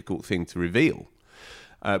very difficult thing to reveal.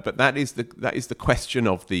 But that is the question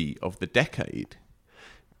of the decade.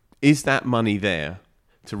 Is that money there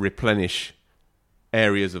to replenish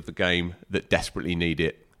areas of the game that desperately need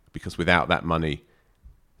it? Because without that money,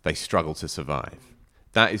 they struggle to survive.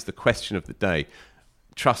 That is the question of the day.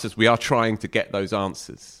 Trust us, we are trying to get those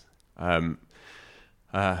answers. But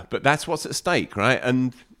that's what's at stake, right?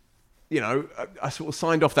 And, I sort of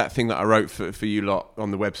signed off that thing that I wrote for you lot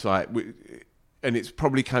on the website, and it's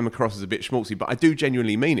probably came across as a bit schmaltzy, but I do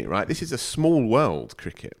genuinely mean it, right? This is a small world,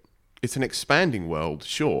 cricket. It's an expanding world,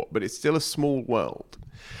 sure, but it's still a small world.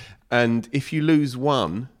 And if you lose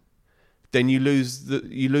one, then you lose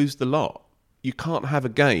the lot. You can't have a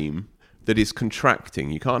game that is contracting.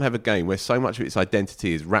 You can't have a game where so much of its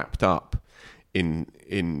identity is wrapped up in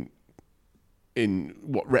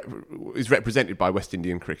what is represented by West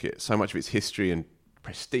Indian cricket. So much of its history and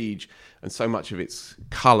prestige and so much of its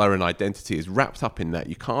colour and identity is wrapped up in that.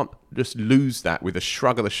 You can't just lose that with a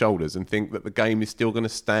shrug of the shoulders and think that the game is still going to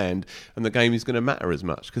stand and the game is going to matter as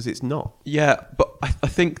much, because it's not. Yeah, but I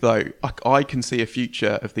think, though, I can see a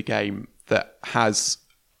future of the game that has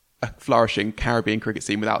a flourishing Caribbean cricket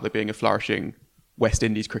scene without there being a flourishing West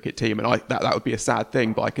Indies cricket team, and that would be a sad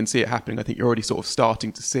thing, but I can see it happening. I think you're already sort of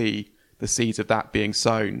starting to see the seeds of that being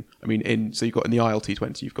sown. I mean, so you've got in the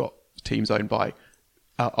ILT20, you've got teams owned by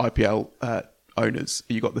IPL owners.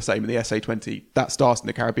 You've got the same in the SA20. That starts in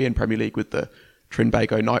the Caribbean Premier League with the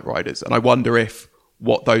Trinbago Knight Riders. And I wonder if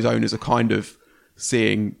what those owners are kind of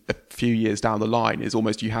seeing a few years down the line is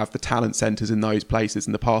almost you have the talent centres in those places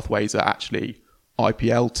and the pathways are actually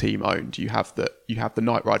IPL team owned. You have the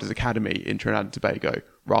Knight Riders Academy in Trinidad and Tobago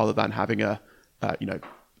rather than having a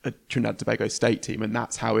Trinidad and Tobago state team, and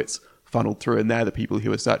that's how it's funneled through, and they're the people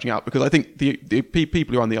who are searching out. Because I think the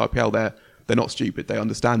people who are on the IPL, they're not stupid. They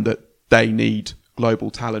understand that they need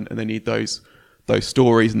global talent and they need those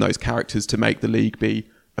stories and those characters to make the league be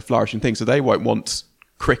a flourishing thing. So they won't want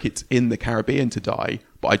cricket in the Caribbean to die,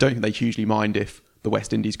 but I don't think they hugely mind if the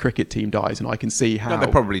West Indies cricket team dies, and I can see how... No,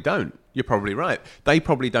 they probably don't. You're probably right. They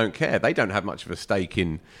probably don't care. They don't have much of a stake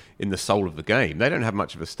in the soul of the game. They don't have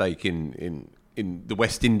much of a stake in the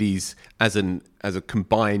West Indies as a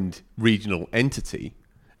combined regional entity.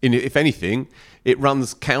 If anything, it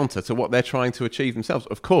runs counter to what they're trying to achieve themselves,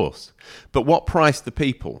 of course. But what price the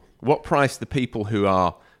people? What price the people who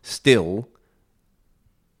are still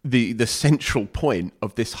the central point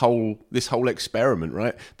of this whole experiment,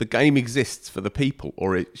 right? The game exists for the people,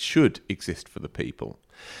 or it should exist for the people.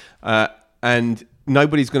 And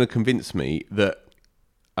nobody's going to convince me that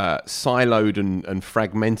siloed and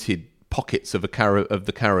fragmented pockets of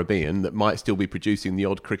the Caribbean that might still be producing the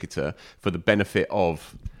odd cricketer for the benefit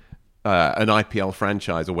of an IPL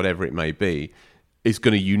franchise or whatever it may be is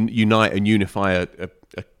going to unite and unify a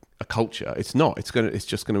culture. It's not. It's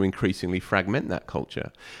just going to increasingly fragment that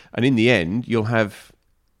culture, and in the end, you'll have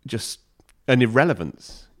just an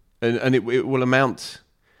irrelevance, and it will amount.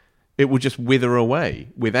 It will just wither away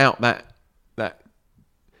without that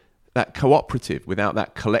cooperative, without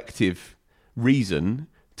that collective reason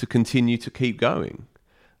to continue to keep going.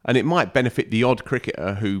 And it might benefit the odd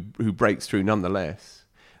cricketer who breaks through nonetheless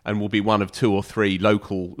and will be one of two or three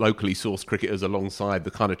locally sourced cricketers alongside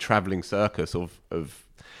the kind of travelling circus of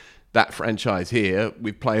that franchise here,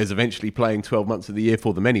 with players eventually playing 12 months of the year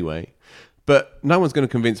for them anyway. But no one's going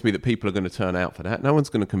to convince me that people are going to turn out for that. No one's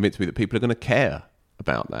going to convince me that people are going to care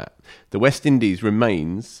about that. The West Indies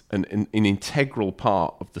remains an integral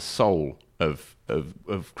part of the soul of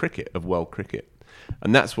cricket, of world cricket.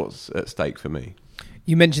 And that's what's at stake for me.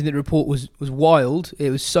 You mentioned that the report was wild.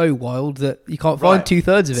 It was so wild that you can't find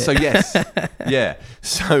 2/3 of it. So yes, yeah.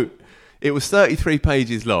 So it was 33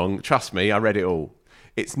 pages long. Trust me, I read it all.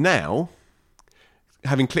 It's now,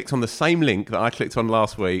 having clicked on the same link that I clicked on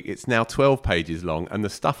last week, it's now 12 pages long, and the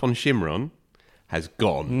stuff on Shimron has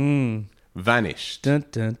gone. Vanished. Dun,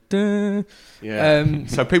 dun, dun. Yeah.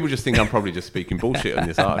 So people just think I'm probably just speaking bullshit on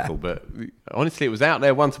this article, but honestly, it was out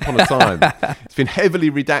there once upon a time. It's been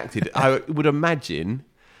heavily redacted. I would imagine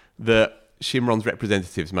that Shimron's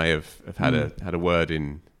representatives may have had a word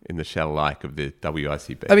in the shell like of the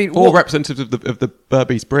WICB. I mean, or representatives of the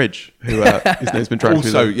Berbice Bridge, who his name's been dragged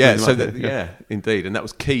also, through. Yeah, indeed, and that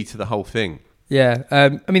was key to the whole thing. Yeah,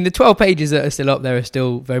 I mean, the 12 pages that are still up there are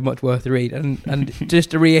still very much worth the read. And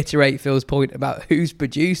just to reiterate Phil's point about who's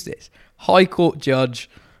produced this, High Court Judge,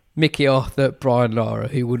 Mickey Arthur, Brian Lara,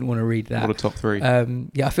 who wouldn't want to read that? What a top three.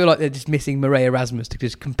 Yeah, I feel like they're just missing Murray Erasmus to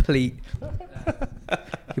just complete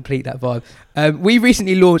that vibe. We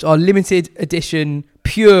recently launched our limited edition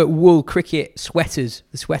Pure wool cricket sweaters.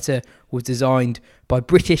 The sweater was designed by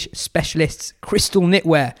British specialists Crystal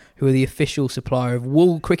Knitwear, who are the official supplier of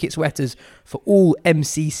wool cricket sweaters for all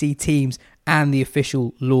MCC teams and the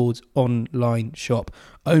official Lords online shop.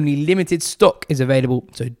 Only limited stock is available,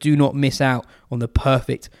 so do not miss out on the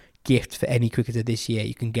perfect gift for any cricketer this year.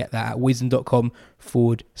 You can get that at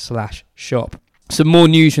wisdom.com/shop. Some more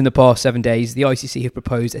news from the past 7 days. The ICC have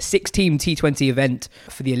proposed a 6-team T20 event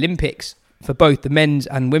for the Olympics for both the men's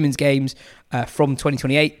and women's games from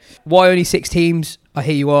 2028. Why only 6 teams, I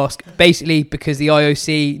hear you ask? Basically because the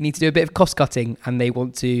IOC need to do a bit of cost cutting and they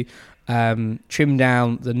want to trim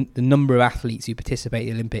down the number of athletes who participate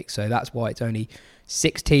in the Olympics. So that's why it's only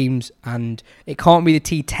 6 teams, and it can't be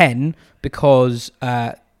the T10 because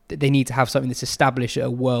they need to have something that's established at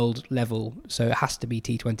a world level. So it has to be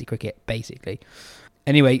T20 cricket, basically.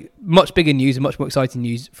 Anyway, much bigger news and much more exciting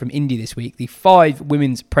news from India this week. The 5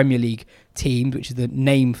 Women's Premier League teams, which is the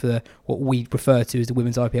name for what we refer to as the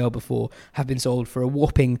Women's IPL before, have been sold for a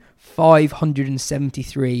whopping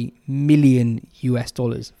 $573 million.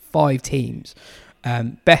 5 teams.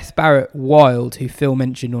 Beth Barrett-Wild, who Phil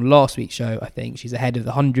mentioned on last week's show, I think, she's the head of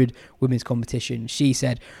the 100 women's competition. She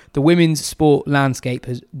said, the women's sport landscape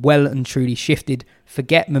has well and truly shifted.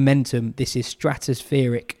 Forget momentum. This is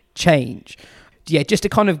stratospheric change. Yeah, just to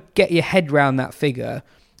kind of get your head around that figure.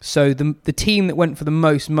 So the team that went for the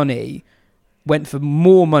most money went for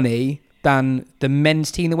more money than the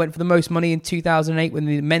men's team that went for the most money in 2008 when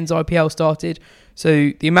the men's IPL started.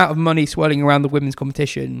 So the amount of money swirling around the women's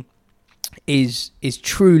competition is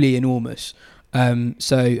truly enormous.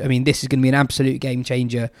 So, I mean, this is going to be an absolute game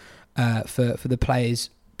changer for the players,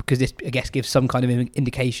 because this, I guess, gives some kind of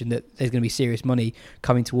indication that there's going to be serious money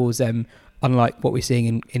coming towards them, unlike what we're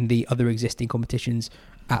seeing in the other existing competitions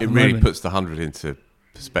at the moment. It really puts the 100 into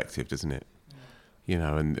perspective, doesn't it? You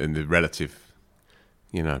know, and the relative,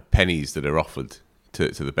 you know, pennies that are offered to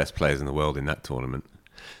the best players in the world in that tournament.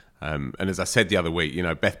 And as I said the other week, you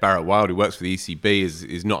know, Beth Barrett-Wild, who works for the ECB,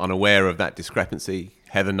 is not unaware of that discrepancy.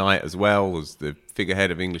 Heather Knight as well, as the figurehead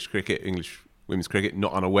of English women's cricket,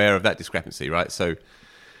 not unaware of that discrepancy, right? So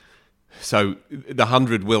the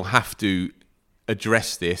 100 will have to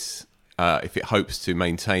address this if it hopes to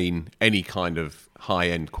maintain any kind of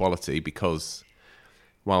high-end quality, because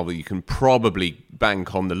while you can probably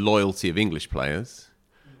bank on the loyalty of English players,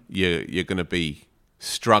 you're going to be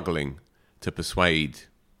struggling to persuade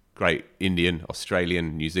great Indian,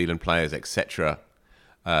 Australian, New Zealand players, etc.,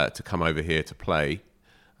 to come over here to play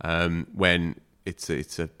when it's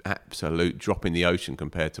an absolute drop in the ocean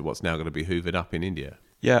compared to what's now going to be hoovered up in India.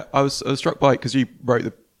 Yeah, I was struck by it because you wrote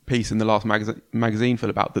the piece in the last magazine,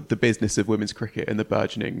 Phil, about the business of women's cricket and the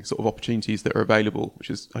burgeoning sort of opportunities that are available,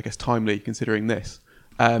 which is, I guess, timely considering this.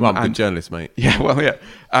 Well, I'm a good journalist, mate. Yeah, well, yeah.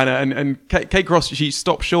 And Kate Cross, she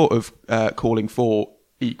stopped short of calling for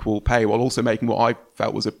equal pay while also making what I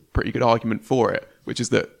felt was a pretty good argument for it, which is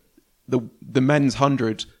that the men's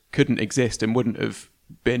 100 couldn't exist and wouldn't have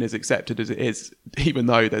been as accepted as it is, even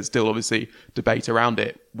though there's still obviously debate around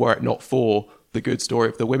it, were it not for the good story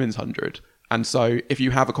of the women's 100. And so if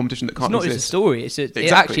you have a competition that can't exist... It's not just a story,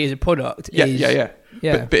 it actually is a product. Yeah.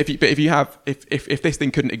 But if you have... If this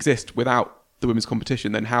thing couldn't exist without the women's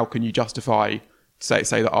competition, then how can you justify say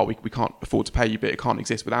that, we can't afford to pay you, but it can't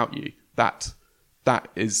exist without you? That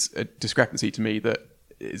is a discrepancy to me that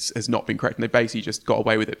has not been correct, and they basically just got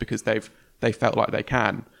away with it because they felt like they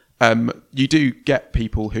can. You do get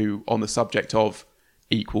people who, on the subject of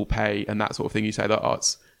equal pay and that sort of thing, you say that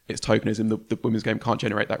it's tokenism. The women's game can't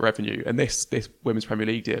generate that revenue, and this Women's Premier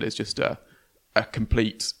League deal is just a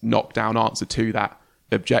complete knockdown answer to that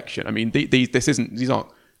objection. I mean, these aren't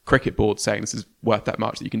cricket boards saying this is worth that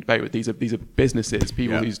much that you can debate with. These are businesses,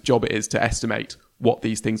 people whose job it is to estimate what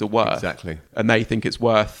these things are worth. Exactly. And they think it's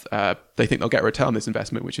worth, they think they'll get a return on this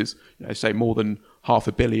investment, which is, say, more than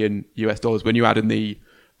 $500 million US. When you add in the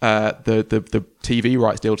TV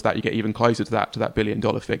rights deal to that, you get even closer to that $1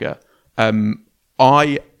 billion figure.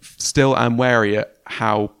 I still am wary at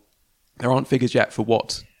how there aren't figures yet for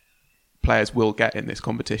what players will get in this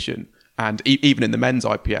competition. And even in the men's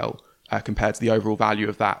IPL, compared to the overall value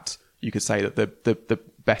of that, you could say that the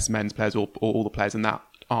best men's players or all the players in that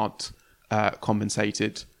aren't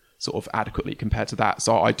compensated sort of adequately compared to that.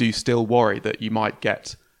 So I do still worry that you might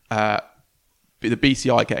get the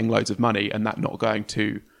BCI getting loads of money and that not going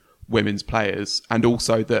to women's players, and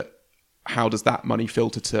also that how does that money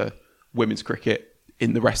filter to women's cricket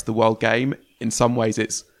in the rest of the world game? In some ways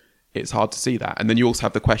it's hard to see that. And then you also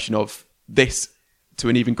have the question of this, to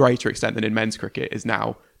an even greater extent than in men's cricket, is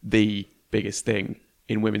now the biggest thing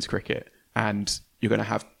in women's cricket, and you're going to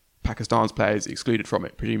have Pakistan's players excluded from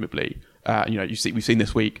it, presumably. We've seen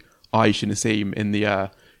this week Aisha Naseem in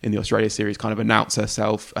the Australia series kind of announce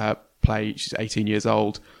herself. She's 18 years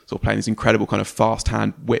old, sort of playing this incredible kind of fast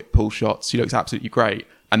hand whip pull shots. She looks absolutely great,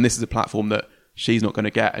 and this is a platform that she's not going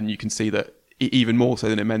to get. And you can see that even more so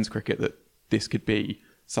than in men's cricket, that this could be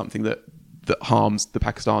something that harms the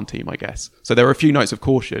Pakistan team, I guess. So there are a few notes of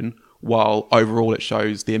caution, while overall it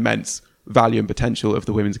shows the immense value and potential of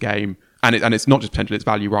the women's game, and it's not just potential; it's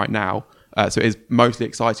value right now. So it is mostly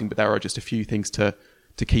exciting, but there are just a few things to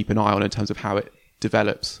keep an eye on in terms of how it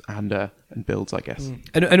develops and builds, I guess.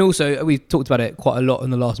 And also, we've talked about it quite a lot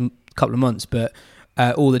in the last couple of months, but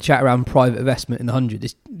all the chat around private investment in the 100,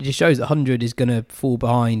 this just shows that 100 is going to fall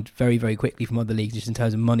behind very, very quickly from other leagues just in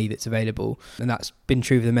terms of money that's available. And that's been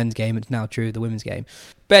true of the men's game. It's now true of the women's game.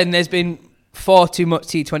 Ben, there's been far too much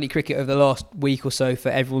T20 cricket over the last week or so for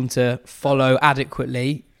everyone to follow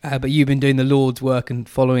adequately. But you've been doing the Lord's work and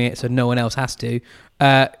following it so no one else has to.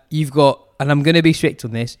 You've got, and I'm going to be strict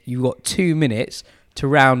on this, you've got 2 minutes to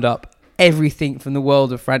round up everything from the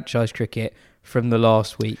world of franchise cricket from the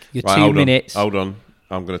last week. Your right, 2 minutes. Hold on.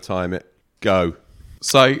 I'm going to time it. Go.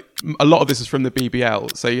 So a lot of this is from the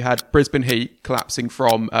BBL. So you had Brisbane Heat collapsing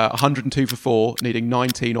from 102 for 4, needing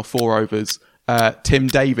 19 or 4 overs. Tim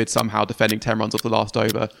David somehow defending 10 runs off the last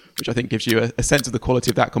over, which I think gives you a sense of the quality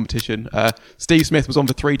of that competition. Steve Smith was on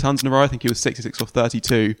for 3 tons in a row. I think he was 66 off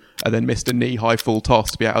 32, and then missed a knee-high full toss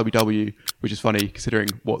to be at LBW, which is funny considering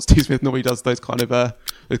what Steve Smith normally does, those kind of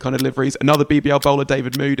deliveries. Another BBL bowler,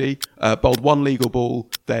 David Moody, bowled 1 legal ball,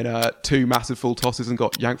 then 2 massive full tosses and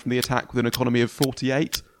got yanked from the attack with an economy of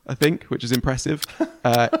 48, I think, which is impressive.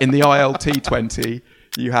 In the IL T20,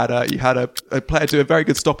 you had a player do a very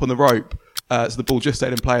good stop on the rope. So the ball just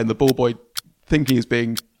stayed in play, and the ball boy, thinking he's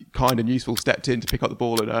being kind and useful, stepped in to pick up the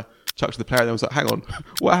ball and chucked to the player. And I was like, hang on,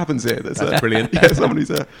 what happens here? That's brilliant. Yeah, somebody's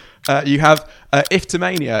you have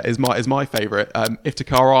Iftimania is my favourite.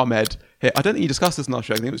 Iftikhar Ahmed hit, I don't think you discussed this in our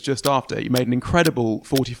show, I think it was just after. He made an incredible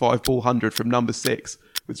 45 ball 100 from number 6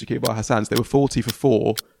 with Shakib Hassan. So they were 40 for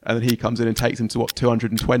 4, and then he comes in and takes him to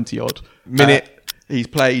 220 odd. Minute. He's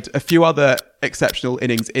played a few other exceptional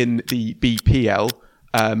innings in the BPL.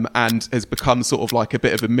 And has become sort of like a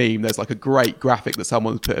bit of a meme. There's like a great graphic that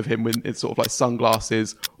someone's put of him with it's sort of like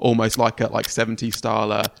sunglasses, almost like a 70s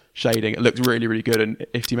style shading. It looks really, really good, and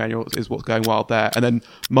Iftimania is what's going wild there. And then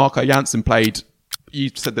Marco Jansen played, you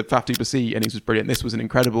said the Faf du Plessis innings was brilliant. This was an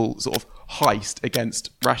incredible sort of heist against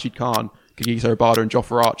Rashid Khan, Kagiso Rabada and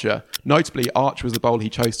Jofra Archer. Notably, Archer was the bowler he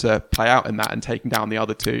chose to play out in that and taking down the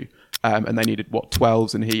other 2. And they needed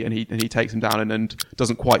 12s, and he takes them down and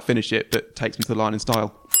doesn't quite finish it, but takes them to the line in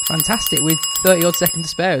style. Fantastic, with 30 odd seconds to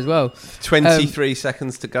spare as well. 23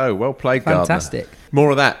 seconds to go. Well played, Gardner. Fantastic. More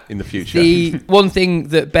of that in the future. The one thing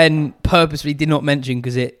that Ben purposely did not mention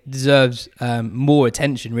because it deserves more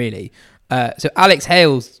attention, really. So Alex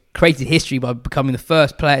Hales created history by becoming the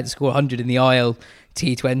first player to score 100 in the IL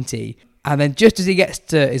T20, and then just as he gets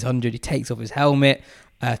to his 100, he takes off his helmet.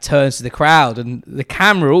 Turns to the crowd, and the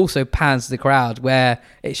camera also pans to the crowd where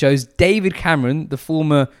it shows David Cameron, the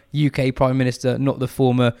former UK Prime Minister, not the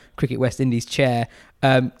former Cricket West Indies chair.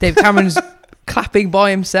 David Cameron's clapping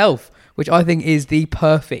by himself, which I think is the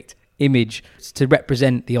perfect image to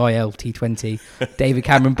represent the IL T20. David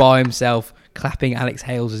Cameron by himself clapping Alex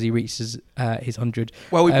Hales as he reaches his 100.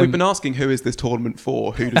 Well, we've been asking who is this tournament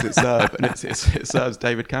for? Who does it serve? And it serves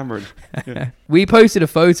David Cameron. Yeah. We posted a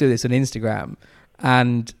photo of this on Instagram.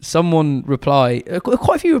 And someone replied,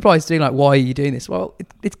 quite a few replies saying like, why are you doing this? Well,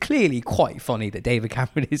 it's clearly quite funny that David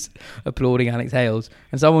Cameron is applauding Alex Hales.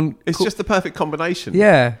 And someone... It's just the perfect combination.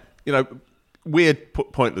 Yeah. You know, weird,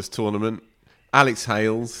 pointless tournament, Alex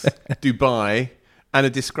Hales, Dubai, and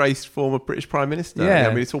a disgraced former British Prime Minister. Yeah. I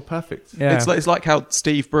mean, it's all perfect. Yeah. It's like how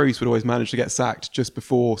Steve Bruce would always manage to get sacked just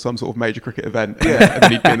before some sort of major cricket event. Yeah. And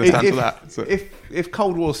then he'd be in the stands for that. So. If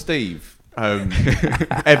Cold War Steve...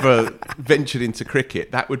 ever ventured into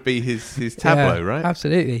cricket, that would be his tableau, right?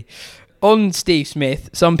 Absolutely. On Steve Smith,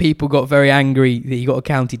 some people got very angry that he got a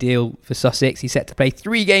county deal for Sussex. He's set to play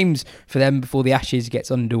 3 games for them before the Ashes gets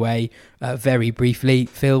underway. Very briefly,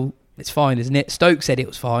 Phil, it's fine, isn't it? Stokes said it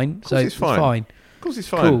was fine, so it's fine. Of course, it's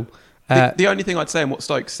fine. Cool. The only thing I'd say on what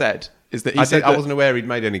Stokes said is that I wasn't aware he'd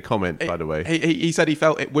made any comment, by the way. He said he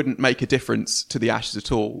felt it wouldn't make a difference to the Ashes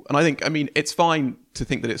at all. And I mean, it's fine to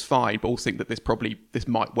think that it's fine, but also think that this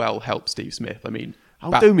might well help Steve Smith. I mean...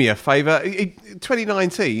 do me a favour.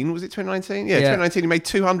 2019, was it 2019? Yeah, 2019, he made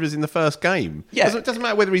 200s in the first game. Yeah. Doesn't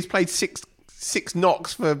matter whether he's played 6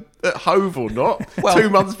 knocks for at Hove or not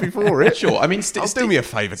 2 months before it. Sure, I mean, do me a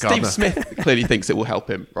favour, Gardner. Steve Smith clearly thinks it will help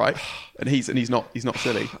him, right? And he's not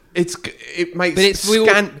silly. It makes But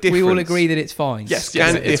scant difference. we all agree that it's fine.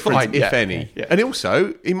 Scant it's difference, fine, if yeah. any. Yeah. And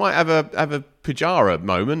also, he might have a Pujara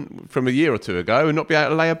moment from a year or two ago and not be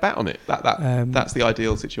able to lay a bet on it. That's the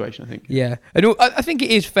ideal situation, I think. Yeah, and I think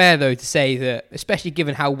it is fair though to say that, especially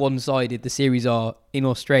given how one-sided the series are in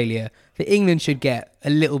Australia, that England should get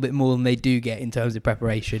a little bit more than they do get in terms of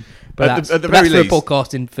preparation. But at the that's very for a least,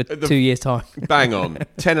 podcast in for 2 years' time. Bang on.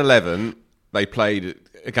 10-11, they played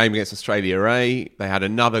a game against Australia A. They had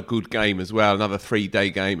another good game as well, another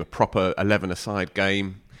 3-day game, a proper 11-a-side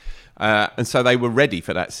game. And so they were ready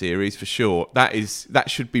for that series for sure. That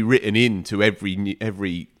should be written into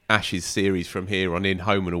every Ashes series from here on in,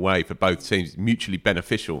 home and away, for both teams, mutually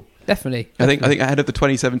beneficial. Definitely. I think ahead of the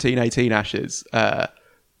 2017-18 Ashes,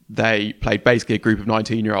 they played basically a group of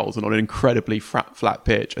 19-year-olds and on an incredibly flat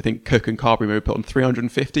pitch. I think Cook and Carberry maybe put on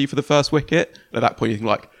 350 for the first wicket. And at that point, you think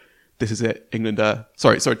like, this is it. England,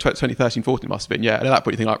 2013-14 must have been, yeah. And at that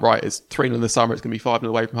point, you think like, right, it's 3-0 in the summer. It's going to be 5-0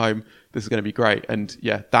 away from home. This is going to be great. And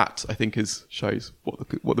yeah, that I think shows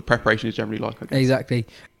what the preparation is generally like. I guess. Exactly.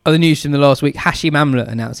 Other news from the last week: Hashim Amla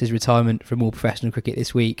announced his retirement from all professional cricket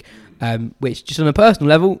this week, which, just on a personal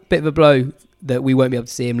level, bit of a blow that we won't be able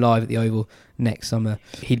to see him live at the Oval next summer.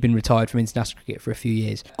 He'd been retired from international cricket for a few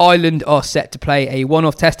years. Ireland are set to play a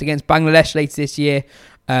one-off test against Bangladesh later this year,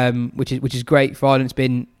 which is great for Ireland. It's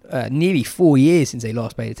been nearly 4 years since they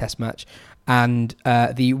last played a test match, and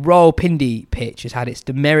the Rawalpindi pitch has had its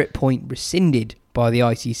demerit point rescinded by the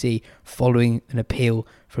ICC following an appeal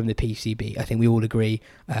from the PCB. I think we all agree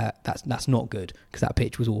that's not good, because that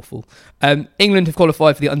pitch was awful. England have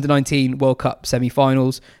qualified for the Under-19 World Cup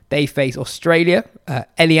semi-finals. They face Australia.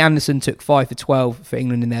 Ellie Anderson took 5 for 12 for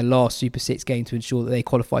England in their last Super 6 game to ensure that they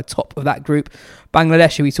qualified top of that group.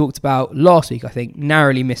 Bangladesh, who we talked about last week, I think,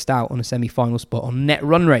 narrowly missed out on a semi-final spot on net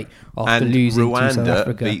run rate after losing to South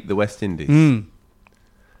Africa. Beat the West Indies.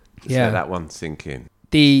 Yeah, let that one sink in.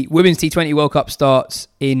 The Women's T20 World Cup starts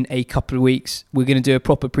in a couple of weeks. We're going to do a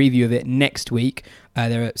proper preview of it next week.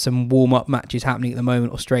 There are some warm-up matches happening at the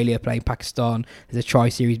moment. Australia playing Pakistan. There's a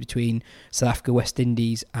tri-series between South Africa, West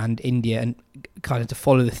Indies and India. And kind of to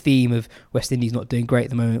follow the theme of West Indies not doing great at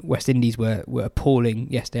the moment, West Indies were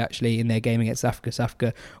appalling yesterday, actually, in their game against South Africa. South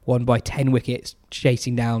Africa won by 10 wickets,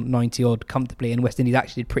 chasing down 90-odd comfortably. And West Indies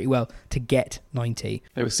actually did pretty well to get 90.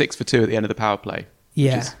 They were 6 for 2 at the end of the power play, which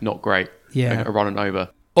is not great. Yeah. A run and over.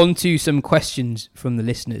 On to some questions from the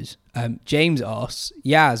listeners. James asks,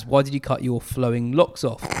 Yaz, why did you cut your flowing locks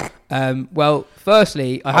off? Well,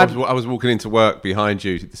 firstly, I was walking into work behind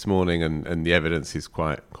you this morning, and the evidence is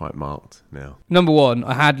quite marked now. Number one,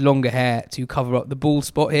 I had longer hair to cover up the bald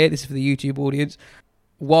spot here. This is for the YouTube audience.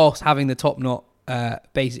 Whilst having the top knot,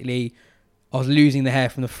 basically, I was losing the hair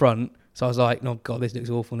from the front. So I was like, oh God, this looks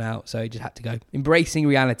awful now. So I just had to go. Embracing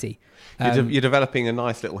reality. You're developing a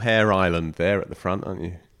nice little hair island there at the front, aren't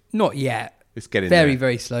you? Not yet. It's getting very, there.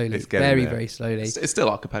 very slowly. It's getting there. Very slowly. It's still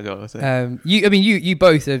archipelago, I think. You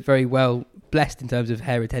both are very well blessed in terms of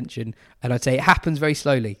hair retention, and I'd say it happens very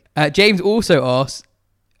slowly. James also asks,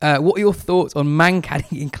 what are your thoughts on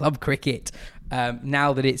man-caddying in club cricket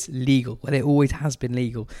now that it's legal? Well, it always has been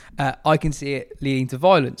legal. I can see it leading to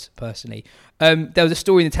violence, personally. There was a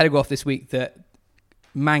story in the Telegraph this week that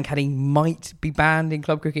man-caddying might be banned in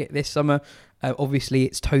club cricket this summer. Obviously,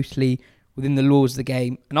 it's totally within the laws of the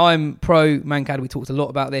game. And I'm pro man-caddy. We talked a lot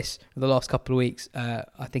about this in the last couple of weeks.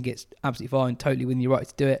 I think it's absolutely fine, totally within your right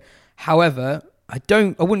to do it. However, I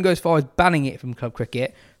wouldn't go as far as banning it from club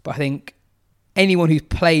cricket, but I think anyone who's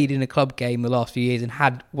played in a club game the last few years and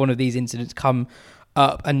had one of these incidents come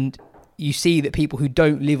up, and you see that people who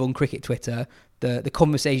don't live on cricket Twitter, the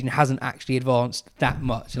conversation hasn't actually advanced that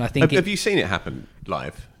much. And I think have you seen it happen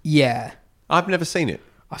live? Yeah. I've never seen it.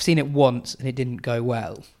 I've seen it once and it didn't go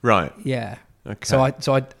well. Right. Yeah. Okay. So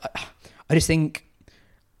I just think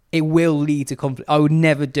it will lead to conflict. I would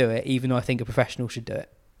never do it, even though I think a professional should do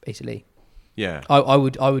it, basically. Yeah. I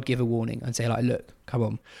would give a warning and say, like, look, come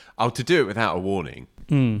on. Oh, to do it without a warning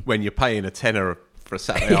when you're paying a tenner for a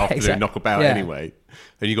Saturday afternoon exactly. knockabout anyway,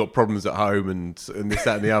 and you got problems at home and this,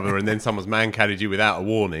 that and the other, and then someone's man-caddied you without a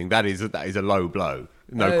warning, that is a low blow.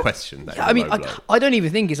 No question. I don't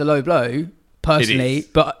even think it's a low blow, personally,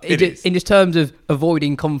 but in just terms of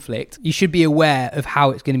avoiding conflict, you should be aware of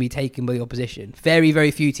how it's going to be taken by the opposition. Very,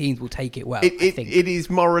 very few teams will take it well, I think. It is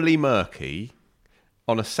morally murky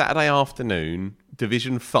on a Saturday afternoon,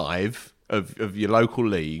 Division 5 of your local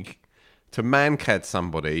league, to man-cad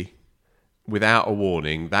somebody without a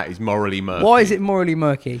warning, that is morally murky. Why is it morally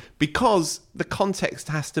murky? Because the context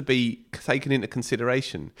has to be taken into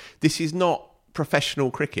consideration. This is not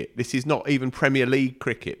professional cricket. This is not even Premier League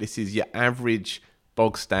cricket. This is your average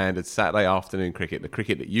bog standard Saturday afternoon cricket, the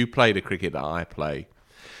cricket that you play, the cricket that I play.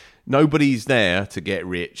 Nobody's there to get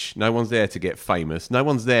rich. No one's there to get famous. No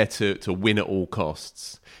one's there to win at all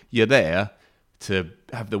costs. You're there to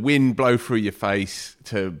have the wind blow through your face,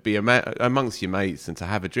 to be amongst your mates and to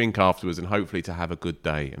have a drink afterwards and hopefully to have a good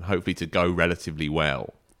day and hopefully to go relatively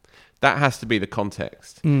well. That has to be the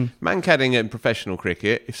context. Mankading in professional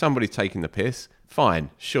cricket, if somebody's taking the piss, fine,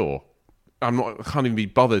 sure. I can't even be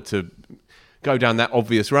bothered to go down that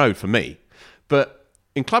obvious road for me. But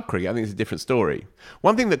in club cricket, I think it's a different story.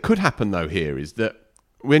 One thing that could happen, though, here is that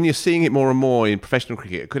when you're seeing it more and more in professional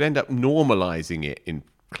cricket, it could end up normalising it in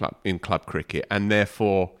club cricket and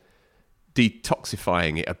therefore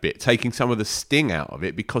detoxifying it a bit, taking some of the sting out of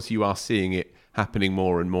it because you are seeing it happening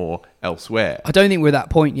more and more elsewhere. I don't think we're at that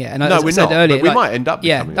point yet. And no, as we're I said not, earlier, but we might end up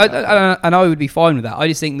becoming and I would be fine with that. I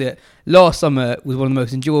just think that last summer was one of the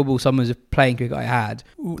most enjoyable summers of playing cricket I had.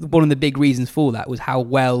 One of the big reasons for that was how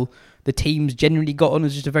well the teams generally got on. It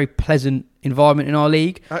was just a very pleasant environment in our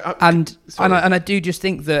league. And I do just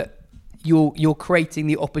think that you're creating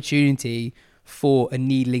the opportunity for a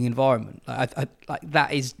needling environment. Like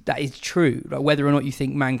that is true. Like whether or not you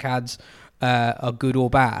think Mankads are good or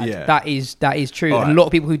bad, that is true. And a lot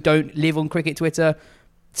of people who don't live on cricket Twitter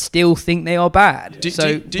still think they are bad. Do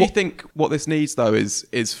you think what this needs though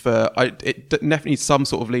is for it definitely needs some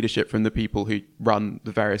sort of leadership from the people who run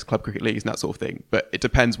the various club cricket leagues and that sort of thing, but it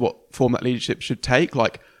depends what form that leadership should take.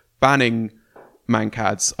 Like banning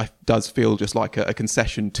Mankads does feel just like a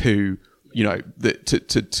concession to, you know,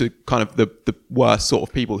 to kind of the worst sort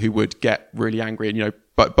of people who would get really angry, and, you know,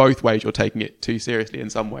 but both ways you're taking it too seriously in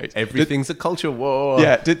some ways. Everything's a culture war.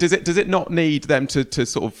 Yeah. Does it not need them to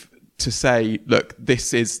sort of to say, look,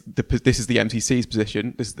 this is the MCC's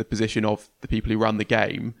position. This is the position of the people who run the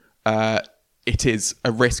game. It is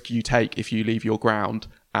a risk you take if you leave your ground,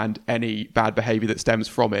 and any bad behaviour that stems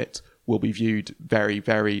from it will be viewed very,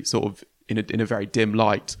 very sort of in a very dim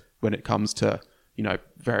light when it comes to, you know,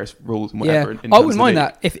 various rules and whatever. Yeah, I wouldn't mind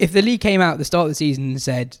that. If the league came out at the start of the season and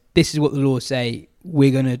said, this is what the laws say,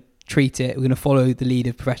 we're going to treat it, we're going to follow the lead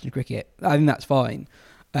of professional cricket, I think that's fine.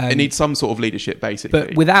 It needs some sort of leadership, basically.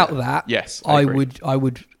 But without that, yes, I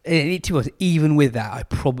would. Even with that, I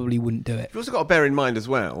probably wouldn't do it. You've also got to bear in mind as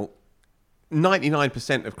well,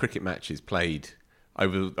 99% of cricket matches played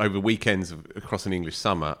over weekends across an English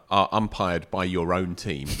summer are umpired by your own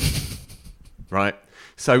team, right?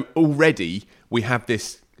 So already we have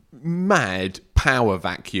this mad power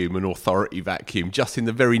vacuum and authority vacuum just in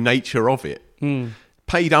the very nature of it.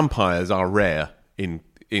 Paid umpires are rare in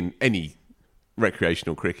any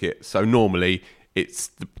recreational cricket, so normally it's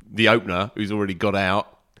the opener who's already got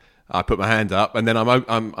out. I put my hand up, and then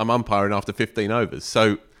I'm umpiring after 15 overs.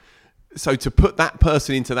 So to put that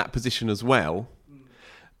person into that position as well,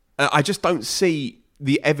 I just don't see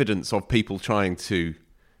the evidence of people trying to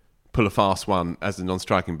pull a fast one as a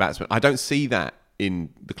non-striking batsman. I don't see that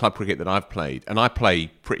in the club cricket that I've played, and I play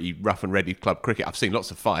pretty rough and ready club cricket. I've seen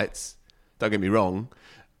lots of fights. Don't get me wrong.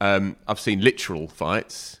 I've seen literal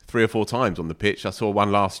fights 3 or 4 times on the pitch. I saw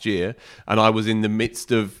one last year, and I was in the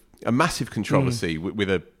midst of a massive controversy with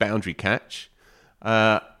a boundary catch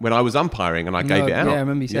when I was umpiring, and I gave it out. Yeah, I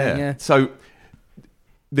remember you saying, yeah. So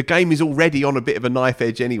the game is already on a bit of a knife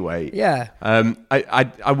edge anyway. Yeah.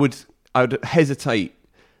 I would hesitate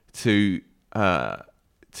to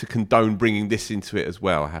condone bringing this into it as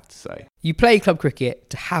well, I have to say. You play club cricket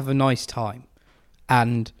to have a nice time,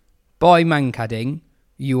 and by mankadding,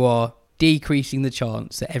 you are decreasing the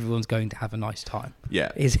chance that everyone's going to have a nice time.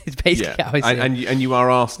 Yeah, it's basically how I see it. And you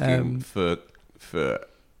are asking for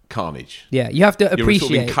carnage. Yeah, you have to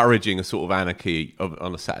appreciate. You're sort of encouraging a sort of anarchy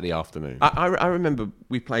on a Saturday afternoon. I remember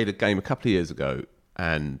we played a game a couple of years ago,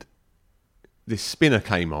 and this spinner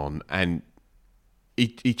came on, and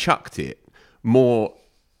he chucked it more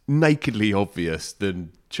nakedly obvious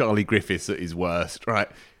than Charlie Griffiths at his worst. Right,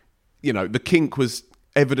 you know, the kink was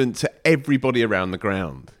evident to everybody around the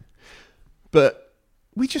ground. But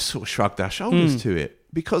we just sort of shrugged our shoulders to it,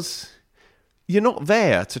 because you're not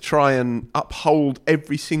there to try and uphold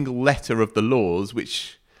every single letter of the laws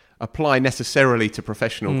which apply necessarily to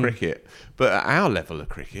professional cricket. But at our level of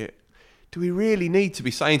cricket, do we really need to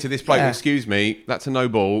be saying to this bloke, excuse me, that's a no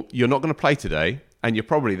ball, you're not going to play today, and you're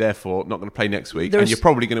probably therefore not going to play next week, and you're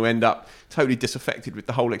probably going to end up totally disaffected with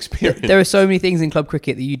the whole experience. There are so many things in club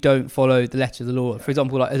cricket that you don't follow the letter of the law. For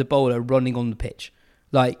example, like as a bowler running on the pitch.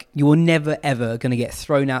 Like, you're never, ever going to get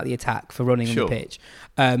thrown out the attack for running on the pitch.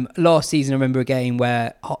 Last season, I remember a game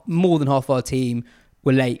where more than half our team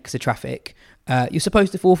were late because of traffic. You're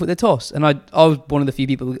supposed to forfeit the toss. And I was one of the few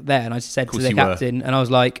people there, and I said to the captain, and I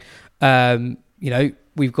was like,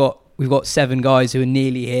 we've got 7 guys who are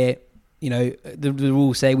nearly here. The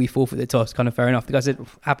rules say we forfeit the toss, kind of fair enough. The guy said,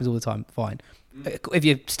 happens all the time, fine. If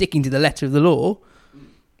you're sticking to the letter of the law,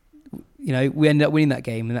 we ended up winning that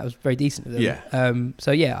game, and that was very decent of them. Yeah.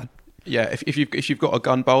 If you've got a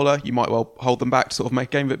gun bowler, you might well hold them back to sort of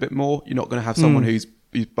make game of it a bit more. You're not going to have someone who's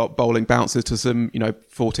bowling bouncers to some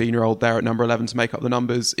 14-year-old there at number 11 to make up the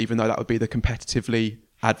numbers, even though that would be the competitively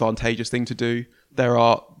advantageous thing to do.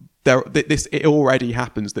 It already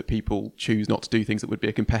happens that people choose not to do things that would be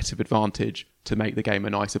a competitive advantage to make the game a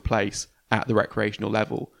nicer place at the recreational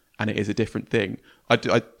level, and it is a different thing.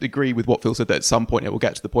 I agree with what Phil said, that at some point it will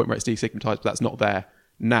get to the point where it's destigmatized, but that's not there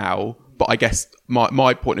now. But I guess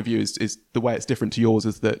my point of view is the way it's different to yours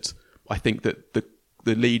is that I think that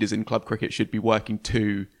the leaders in club cricket should be working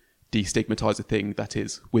to destigmatize a thing that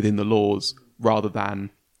is within the laws, rather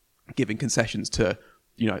than giving concessions to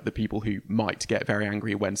the people who might get very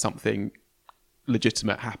angry when something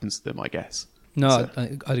legitimate happens to them, I guess. No,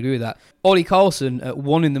 I'd agree with that. Ollie Carlson at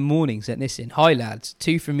 1 a.m. sent this in. Hi lads,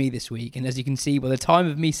 2 from me this week, and as you can see by the time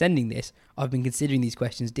of me sending this, I've been considering these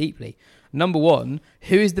questions deeply. Number 1,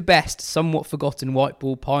 who is the best somewhat forgotten white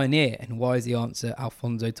ball pioneer, and why is the answer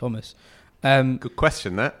Alfonso Thomas? Good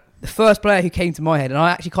question, that. The first player who came to my head, and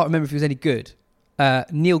I actually can't remember if he was any good,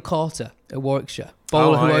 Neil Carter at Warwickshire.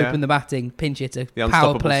 Bowler who opened the batting, pinch hitter, the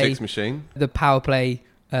power play, six machine. The power play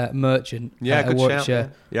merchant. Good Warwickshire.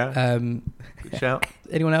 Shout. Yeah. Good shout.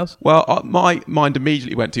 Anyone else? Well, my mind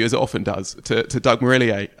immediately went to, as it often does, to Doug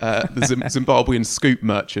Marillier, the Zimbabwean scoop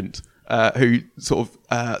merchant, who sort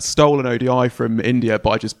of stole an ODI from India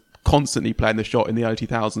by just constantly playing the shot in the early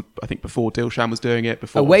 2000s. I think before Dilshan was doing it.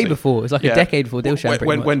 Before way before. It was like a decade before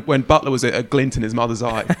Dilshan. When Butler was a glint in his mother's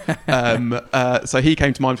eye. So he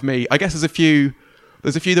came to mind for me. I guess there's a few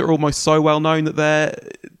that are almost so well known that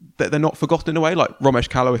they're not forgotten in a way. Like Romesh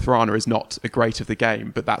Kalawithrana is not a great of the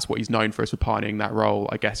game, but that's what he's known for, is for pioneering that role.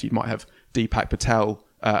 I guess you might have Deepak Patel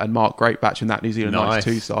and Mark Greatbatch in that New Zealand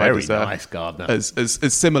 92 side. Very nice, Gardner. As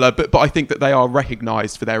similar, but I think that they are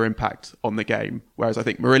recognised for their impact on the game. Whereas I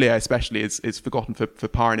think Marillier especially is forgotten for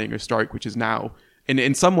pioneering a stroke, which is now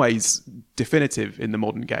in some ways definitive in the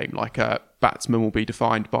modern game. Like batsmen will be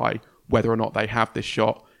defined by whether or not they have this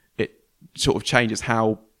shot. It sort of changes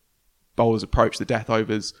how bowlers approach the death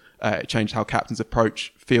overs. It changed how captains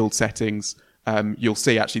approach field settings. You'll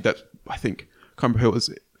see actually that, I think,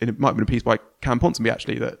 it might have been a piece by Cam Ponsonby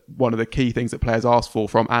actually, that one of the key things that players ask for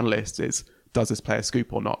from analysts is, does this player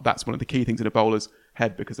scoop or not? That's one of the key things in a bowler's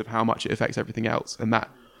head because of how much it affects everything else. And that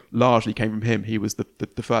largely came from him. He was the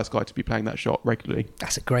first guy to be playing that shot regularly.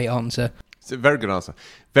 That's a great answer. It's a very good answer.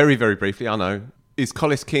 Very, very briefly, I know. Is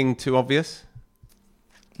Collis King too obvious?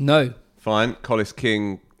 No. Fine. Collis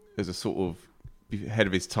King is a sort of ahead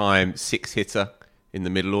of his time 6-hitter in the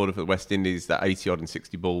middle order for the West Indies, that 80-odd and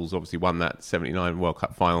 60 balls, obviously won that 79 World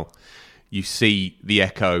Cup final. You see the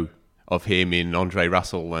echo of him in Andre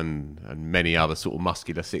Russell and many other sort of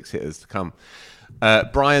muscular 6-hitters to come.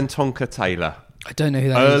 Brian Tonka Taylor. I don't know who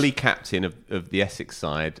that is. Early captain of the Essex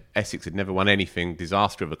side. Essex had never won anything.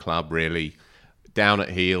 Disaster of a club, really. Down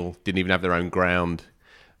at heel. Didn't even have their own ground.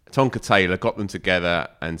 Tonka Taylor got them together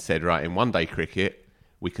and said, right, in one-day cricket,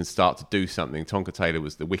 we can start to do something. Tonka Taylor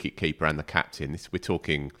was the wicket-keeper and the captain. We're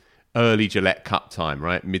talking early Gillette Cup time,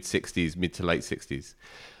 right? Mid-60s, mid to late 60s.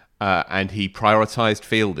 And he prioritised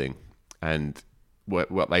fielding and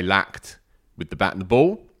what they lacked with the bat and the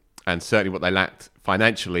ball, and certainly what they lacked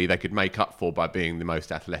financially, they could make up for by being the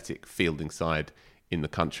most athletic fielding side in the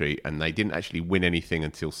country. And they didn't actually win anything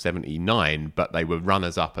until 79, but they were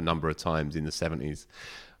runners-up a number of times in the 70s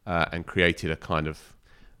and created a kind of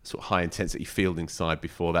sort of high-intensity fielding side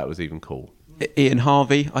before that was even cool. Ian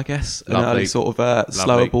Harvey, I guess, an early sort of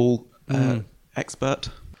slower ball expert.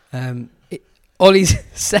 Ollie's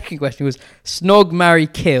second question was Snog, Marry,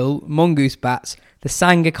 Kill, Mongoose Bats, the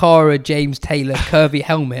Sangakkara James Taylor curvy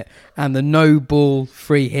helmet, and the no ball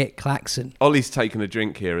free hit klaxon. Ollie's taken a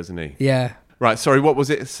drink here, hasn't he? Yeah. Right, sorry, what was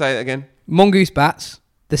it? Say it again. Mongoose Bats,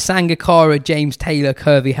 the Sangakkara James Taylor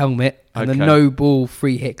curvy helmet, and the no ball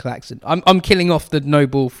free hit klaxon. I'm killing off the no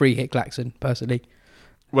ball free hit klaxon personally.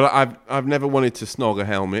 Well, I've never wanted to snog a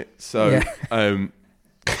helmet, so yeah.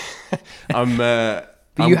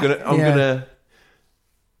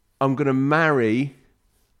 I'm gonna marry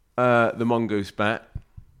the mongoose bat.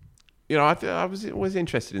 You know, I was always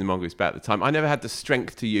interested in the mongoose bat at the time. I never had the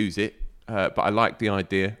strength to use it, but I liked the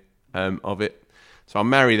idea of it. So I'll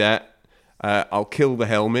marry that. I'll kill the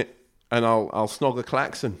helmet, and I'll snog a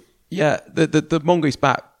klaxon. Yeah, the Mongoose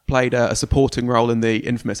Bat played a supporting role in the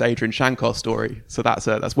infamous Adrian Shankar story. So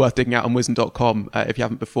that's worth digging out on wisdom.com if you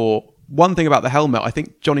haven't before. One thing about the helmet, I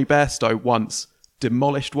think Johnny Bairstow once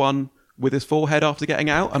demolished one with his forehead after getting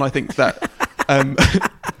out, and I think that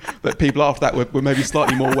that people after that were maybe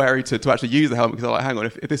slightly more wary to actually use the helmet, because they're like, hang on,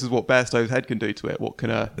 if this is what Bairstow's head can do to it, what can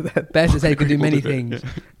Bairstow's head can do many things.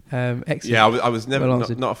 Excellent. Yeah, I was never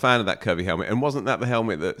not a fan of that curvy helmet. And wasn't that the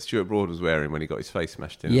helmet that Stuart Broad was wearing when he got his face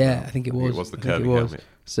smashed in? Yeah, I think it was. It was the curvy helmet.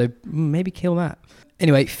 So maybe kill that.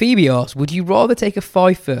 Anyway, Phoebe asks, would you rather take a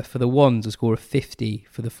 5 for the 1s or score a 50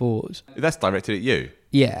 for the 4s? That's directed at you.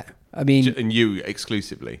 Yeah. I mean... And you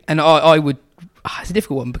exclusively. And I would... It's a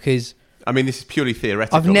difficult one because... I mean, this is purely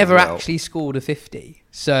theoretical. I've never actually scored a 50.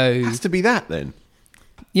 So... It has to be that then.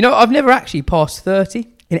 You know, I've never actually passed 30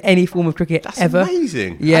 in any form of cricket ever. That's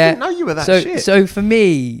amazing. Yeah. I didn't know you were that shit. So for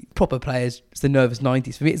me, proper players, it's the nervous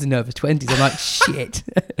 90s. For me, it's the nervous 20s. I'm like, shit.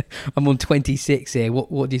 I'm on 26 here.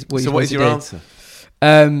 What is your answer?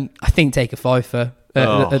 I think take a 5 for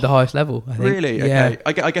at the highest level. I think. Really? Yeah.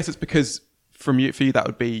 Okay. I guess it's because for you that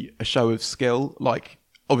would be a show of skill. Like,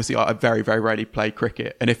 obviously, I very, very rarely play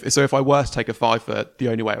cricket. And if I were to take a 5 for, the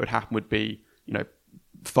only way it would happen would be,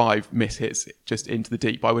 5 miss hits just into the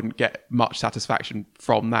deep. I wouldn't get much satisfaction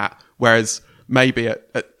from that. Whereas maybe at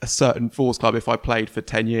a certain fours club, if I played for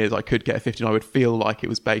 10 years, I could get a 50 and I would feel like it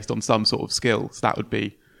was based on some sort of skill. So that would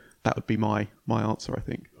be my answer, I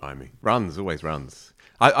think. I mean, always runs.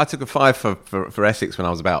 I took a 5 for Essex when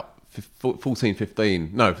I was about 14,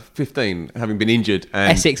 15. No, 15, having been injured.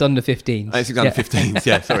 And Essex under 15s. Essex under 15s,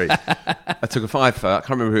 yeah, sorry. I took a 5 for, I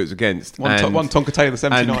can't remember who it was against. One Tonka Taylor,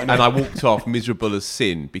 79. And I walked off miserable as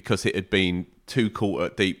sin because it had been 2 caught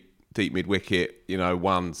at deep mid-wicket,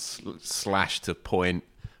 one slash to point,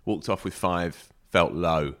 walked off with 5, felt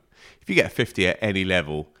low. If you get a 50 at any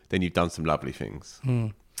level, then you've done some lovely things.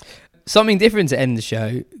 Something different to end the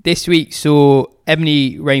show. This week saw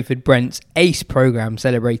Ebony Rainford Brent's ACE programme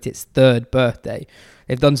celebrate its 3rd birthday.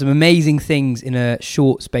 They've done some amazing things in a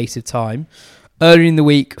short space of time. Earlier in the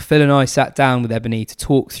week, Phil and I sat down with Ebony to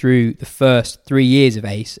talk through the first 3 years of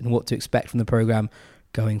ACE and what to expect from the programme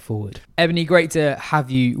going forward. Ebony, great to have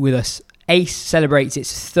you with us. ACE celebrates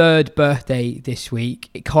its 3rd birthday this week.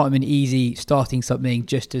 It can't have been easy starting something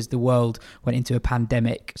just as the world went into a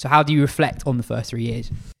pandemic. So how do you reflect on the first 3 years?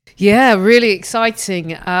 Yeah, really exciting.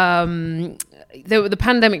 The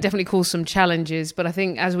pandemic definitely caused some challenges, but I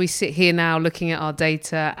think as we sit here now looking at our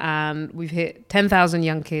data, and we've hit 10,000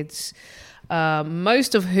 young kids,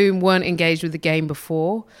 most of whom weren't engaged with the game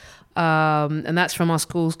before, and that's from our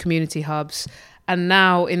schools, community hubs. And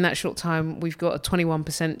now in that short time, we've got a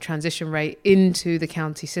 21% transition rate into the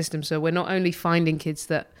county system. So we're not only finding kids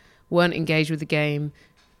that weren't engaged with the game,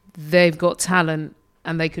 they've got talent,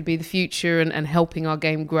 and they could be the future and helping our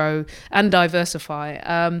game grow and diversify.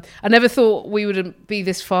 I never thought we would be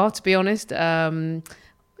this far, to be honest.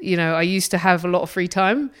 I used to have a lot of free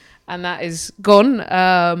time, and that is gone.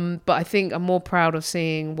 But I think I'm more proud of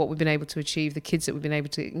seeing what we've been able to achieve, the kids that we've been able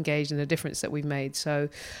to engage, and the difference that we've made. So,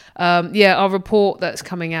 our report that's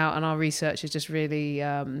coming out and our research has just really,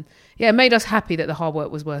 made us happy that the hard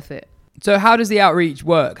work was worth it. So how does the outreach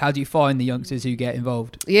work? How do you find the youngsters who get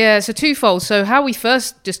involved? Yeah, so twofold. So how we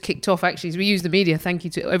first just kicked off actually is we used the media. Thank you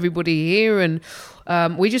to everybody here. And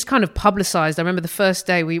we just kind of publicised. I remember the first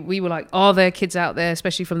day we were like, are there kids out there,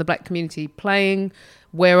 especially from the black community, playing?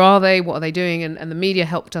 Where are they? What are they doing? And the media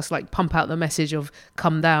helped us like pump out the message of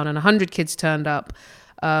come down. And 100 kids turned up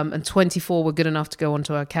and 24 were good enough to go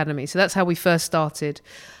onto our academy. So that's how we first started.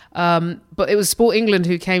 But it was Sport England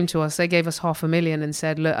who came to us. They gave us $500,000 and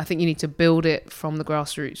said, look, I think you need to build it from the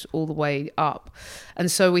grassroots all the way up.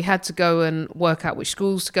 And so we had to go and work out which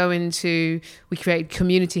schools to go into. We created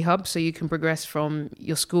community hubs so you can progress from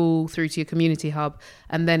your school through to your community hub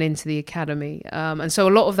and then into the academy. And so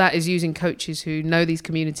a lot of that is using coaches who know these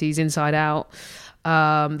communities inside out.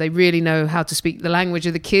 They really know how to speak the language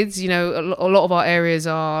of the kids. A lot of our areas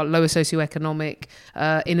are lower socioeconomic,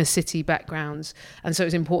 inner city backgrounds. And so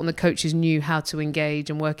it's important that coaches knew how to engage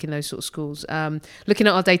and work in those sort of schools. Looking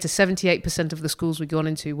at our data, 78% of the schools we've gone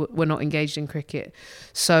into were not engaged in cricket.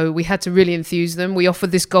 So we had to really enthuse them. We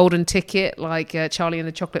offered this golden ticket, like Charlie and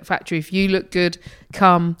the Chocolate Factory. If you look good,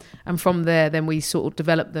 come. And from there, then we sort of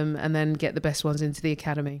develop them and then get the best ones into the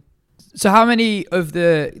academy. So how many of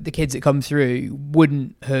the kids that come through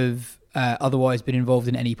wouldn't have otherwise been involved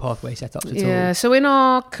in any pathway setups at all? Yeah, so in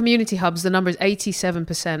our community hubs, the number is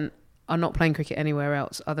 87% are not playing cricket anywhere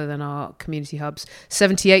else other than our community hubs.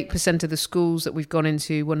 78% of the schools that we've gone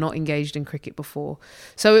into were not engaged in cricket before.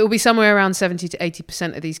 So it will be somewhere around 70 to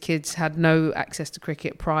 80% of these kids had no access to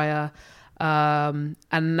cricket prior. And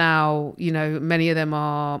now, many of them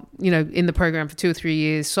are, in the program for 2 or 3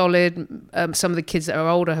 years solid. Some of the kids that are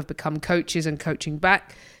older have become coaches and coaching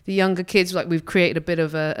back the younger kids. Like, we've created a bit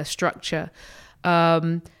of a structure.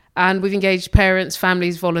 And we've engaged parents,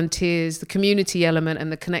 families, volunteers. The community element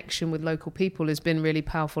and the connection with local people has been really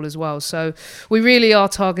powerful as well. So we really are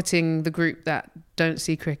targeting the group that don't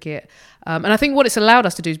see cricket. And I think what it's allowed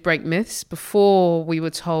us to do is break myths. Before, we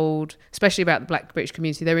were told, especially about the Black British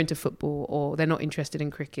community, they're into football or they're not interested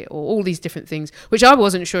in cricket or all these different things, which I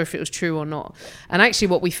wasn't sure if it was true or not. And actually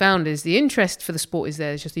what we found is the interest for the sport is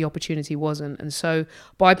there, it's just the opportunity wasn't. And so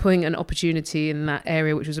by putting an opportunity in that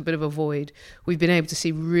area, which was a bit of a void, we've been able to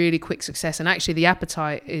see really quick success. And actually the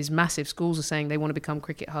appetite is massive. Schools are saying they want to become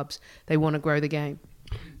cricket hubs. They want to grow the game.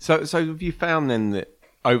 So have you found then that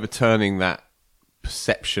overturning that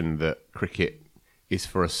perception that cricket is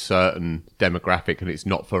for a certain demographic and it's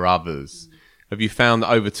not for others, have you found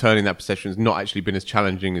that overturning that perception has not actually been as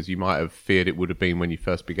challenging as you might have feared it would have been when you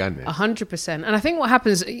first began this? 100%. And I think what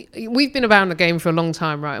happens, we've been around the game for a long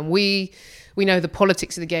time, right? And we know the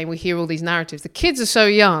politics of the game. We hear all these narratives. The kids are so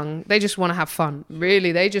young, they just want to have fun.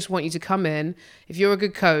 Really, they just want you to come in. If you're a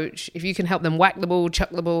good coach, if you can help them whack the ball,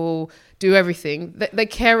 chuck the ball, do everything, they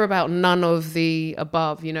care about none of the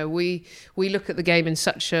above. We look at the game in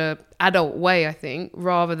such a adult way, I think,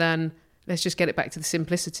 rather than let's just get it back to the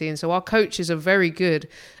simplicity. And so our coaches are very good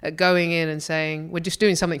at going in and saying, we're just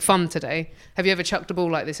doing something fun today. Have you ever chucked a ball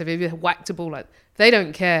like this? Have you ever whacked a ball like this? They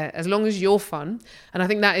don't care as long as you're fun. And I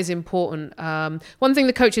think that is important. One thing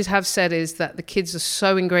the coaches have said is that the kids are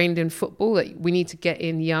so ingrained in football that we need to get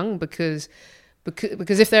in young because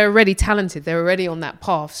if they're already talented, they're already on that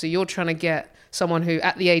path. So you're trying to get someone who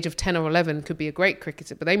at the age of 10 or 11 could be a great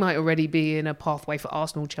cricketer, but they might already be in a pathway for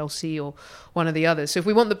Arsenal, Chelsea or one of the others. So if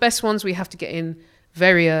we want the best ones, we have to get in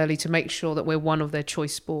very early to make sure that we're one of their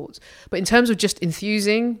choice sports. But in terms of just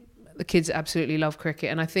enthusing, the kids absolutely love cricket.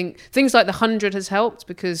 And I think things like the 100 has helped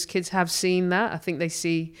because kids have seen that. I think they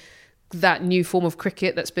see that new form of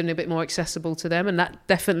cricket that's been a bit more accessible to them, and that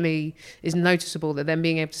definitely is noticeable, that them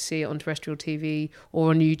being able to see it on terrestrial TV or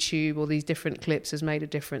on YouTube or these different clips has made a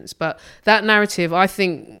difference. But that narrative, I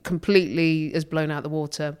think, completely has blown out the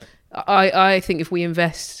water. I think if we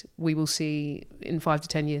invest, we will see in 5 to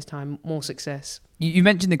 10 years' time more success. You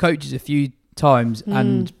mentioned the coaches a few times,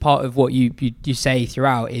 and part of what you say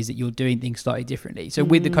throughout is that you're doing things slightly differently. So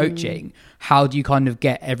with the coaching, how do you kind of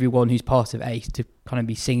get everyone who's part of ACE to kind of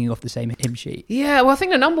be singing off the same hymn sheet? Yeah, well, I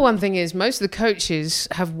think the number one thing is most of the coaches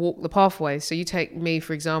have walked the pathway. So you take me,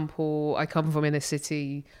 for example, I come from inner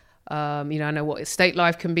city. I know what estate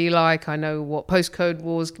life can be like. I know what postcode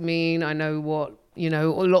wars mean. I know what,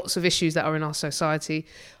 lots of issues that are in our society.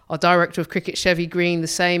 Our director of cricket, Chevy Green, the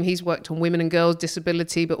same. He's worked on women and girls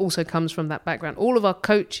disability, but also comes from that background. All of our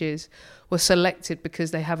coaches were selected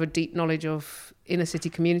because they have a deep knowledge of inner city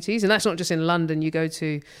communities. And that's not just in London.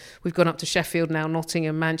 We've gone up to Sheffield now,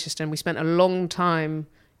 Nottingham, Manchester, and we spent a long time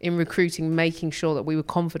in recruiting, making sure that we were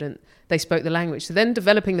confident they spoke the language. So then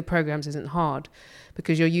developing the programs isn't hard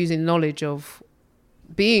because you're using knowledge of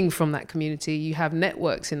being from that community. You have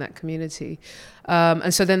networks in that community,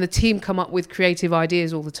 and so then the team come up with creative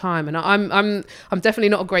ideas all the time. And I'm definitely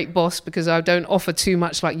not a great boss because I don't offer too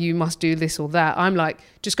much like you must do this or that. I'm like,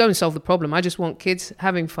 just go and solve the problem. I just want kids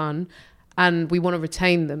having fun, and we want to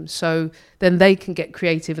retain them. So then they can get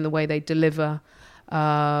creative in the way they deliver.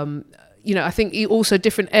 I think also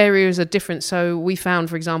different areas are different. So we found,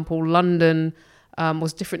 for example, London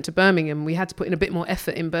was different to Birmingham. We had to put in a bit more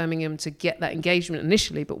effort in Birmingham to get that engagement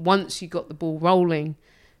initially, but once you got the ball rolling,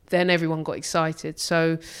 then everyone got excited.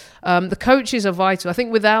 So the coaches are vital. I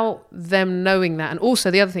think without them knowing that, and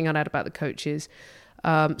also the other thing I'd add about the coaches,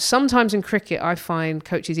 sometimes in cricket I find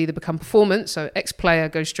coaches either become performance, so ex-player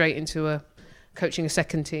goes straight into coaching a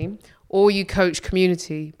second team, or you coach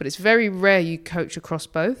community, but it's very rare you coach across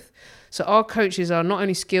both. So our coaches are not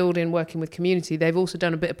only skilled in working with community, they've also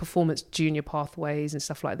done a bit of performance junior pathways and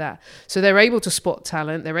stuff like that. So they're able to spot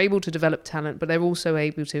talent, they're able to develop talent, but they're also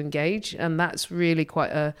able to engage. And that's really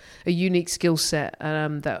quite a unique skill set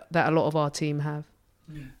that a lot of our team have.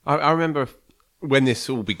 I remember when this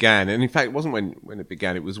all began, and in fact it wasn't when it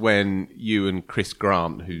began, it was when you and Chris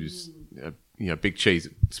Grant, who's Big Cheese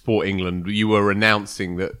at Sport England, you were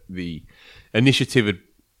announcing that the initiative had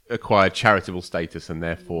acquired charitable status and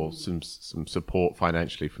therefore some support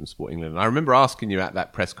financially from Sport England. And I remember asking you at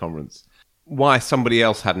that press conference why somebody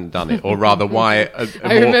else hadn't done it, or rather why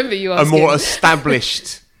a more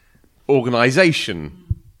established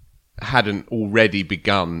organisation hadn't already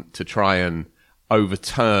begun to try and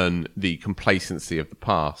overturn the complacency of the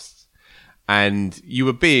past. And you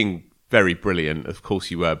were being very brilliant, of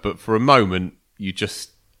course you were, but for a moment it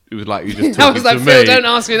was like you just I was like, Phil, don't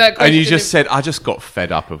ask me that question. And you just said, I just got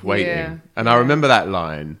fed up of waiting. Yeah. And I remember that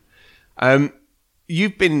line.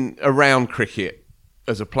 You've been around cricket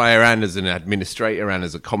as a player and as an administrator and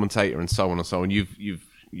as a commentator and so on and so on. You've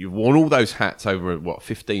worn all those hats over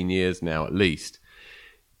 15 years now at least.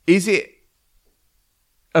 Is it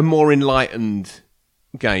a more enlightened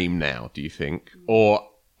game now, do you think? Or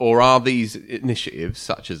are these initiatives,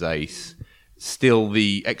 such as ACE, still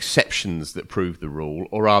the exceptions that prove the rule?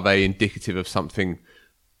 Or are they indicative of something,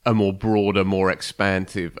 a more broader, more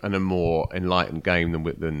expansive and a more enlightened game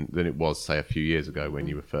than it was, say, a few years ago when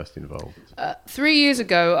you were first involved? 3 years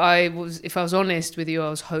ago, if I was honest with you, I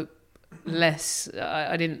was hopeless.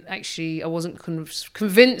 I wasn't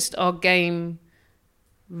convinced our game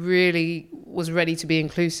really was ready to be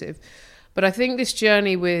inclusive. But I think this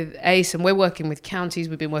journey with ACE, and we're working with counties,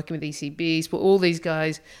 we've been working with ECBs, but all these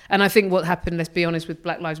guys, and I think what happened, let's be honest, with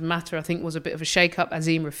Black Lives Matter, I think was a bit of a shake-up.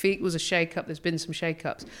 Azim Rafiq was a shake-up. There's been some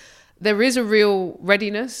shake-ups. There is a real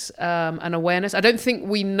readiness and awareness. I don't think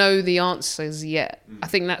we know the answers yet. I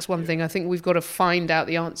think that's one thing. I think we've got to find out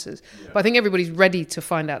the answers. Yeah. But I think everybody's ready to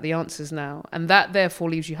find out the answers now. And that therefore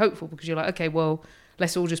leaves you hopeful, because you're like, okay, well,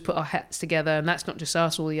 let's all just put our hats together. And that's not just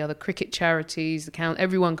us, all the other cricket charities,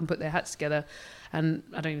 everyone can put their hats together. And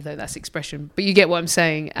I don't even know that's expression, but you get what I'm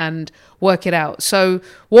saying, and work it out. So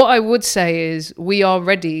what I would say is we are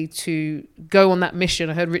ready to go on that mission.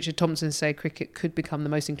 I heard Richard Thompson say cricket could become the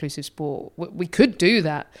most inclusive sport. We could do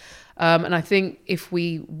that. And I think if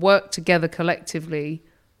we work together collectively,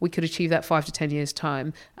 we could achieve that 5 to 10 years'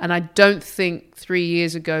 time. And I don't think 3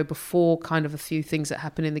 years ago, before kind of a few things that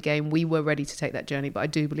happened in the game, we were ready to take that journey. But I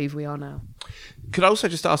do believe we are now. Could I also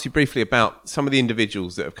just ask you briefly about some of the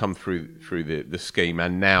individuals that have come through the scheme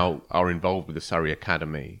and now are involved with the Surrey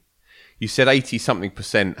Academy? You said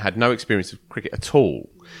 80-something% had no experience of cricket at all.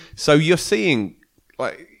 So you're seeing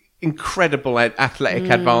like incredible athletic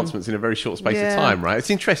advancements in a very short space of time, right? It's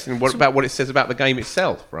interesting about what it says about the game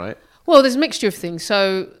itself, right? Well, there's a mixture of things.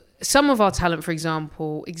 So some of our talent, for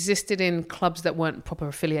example, existed in clubs that weren't proper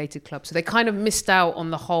affiliated clubs. So they kind of missed out on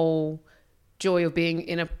the whole joy of being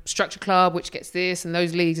in a structured club, which gets this and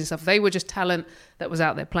those leagues and stuff. They were just talent that was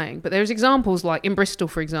out there playing. But there's examples like in Bristol,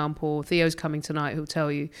 for example, Theo's coming tonight, who'll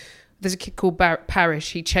tell you, there's a kid called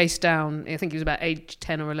Parish. He chased down, I think he was about age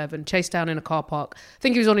 10 or 11, chased down in a car park. I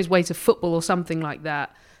think he was on his way to football or something like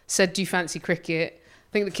that. Said, do you fancy cricket?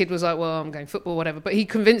 I think the kid was like, well, I'm going football, whatever. But he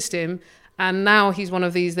convinced him. And now he's one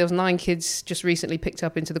of these. There was 9 kids just recently picked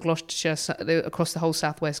up into the Gloucestershire, across the whole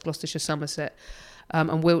southwest, Gloucestershire, Somerset,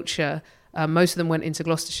 and Wiltshire. Most of them went into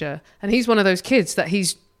Gloucestershire. And he's one of those kids that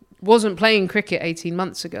wasn't playing cricket 18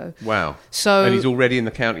 months ago. Wow. So, and he's already in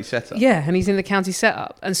the county setup. Yeah, and he's in the county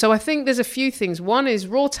setup. And so I think there's a few things. One is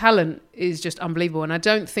raw talent is just unbelievable. And I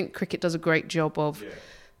don't think cricket does a great job of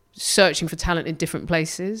searching for talent in different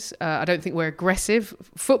places. I don't think we're aggressive.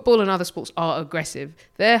 Football and other sports are aggressive.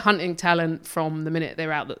 They're hunting talent from the minute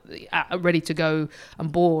they're out, ready to go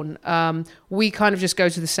and born. We kind of just go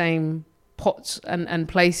to the same pots and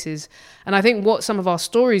places. And I think what some of our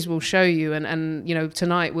stories will show you, and you know,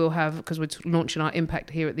 tonight we'll have, because we're launching our Impact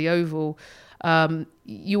here at the Oval,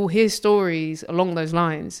 you will hear stories along those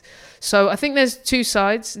lines. So I think there's two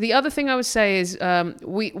sides. The other thing I would say is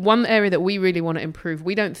one area that we really want to improve,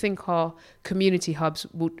 we don't think our community hubs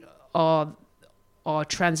are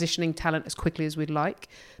transitioning talent as quickly as we'd like,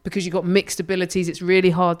 because you've got mixed abilities. It's really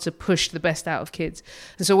hard to push the best out of kids.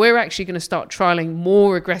 And so we're actually going to start trialing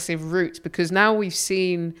more aggressive routes, because now we've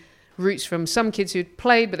seen routes from some kids who'd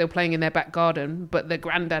played, but they were playing in their back garden, but their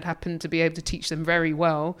granddad happened to be able to teach them very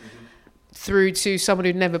well, through to someone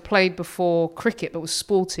who'd never played before cricket but was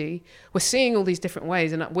sporty. We're seeing all these different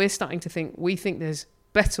ways, and we're starting to think there's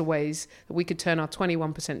better ways that we could turn our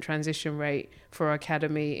 21% transition rate for our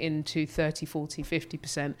academy into 30, 40,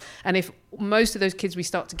 50%. And if most of those kids we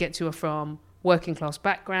start to get to are from working class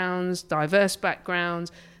backgrounds, diverse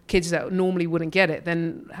backgrounds, kids that normally wouldn't get it,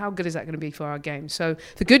 then how good is that going to be for our game? So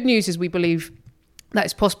the good news is we believe that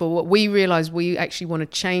is possible. What we realise, we actually want to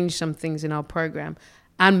change some things in our programme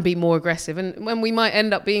and be more aggressive. And when we might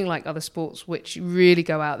end up being like other sports, which really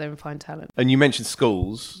go out there and find talent. And you mentioned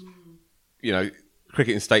schools. You know,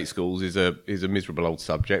 cricket in state schools is a miserable old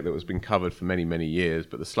subject that has been covered for many, many years.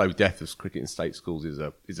 But the slow death of cricket in state schools is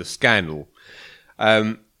a scandal.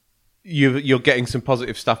 You're getting some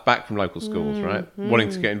positive stuff back from local schools, right?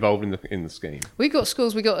 Wanting to get involved in the scheme. We got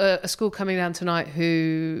schools. We got a school coming down tonight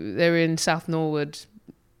who they're in South Norwood.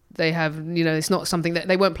 They have, it's not something that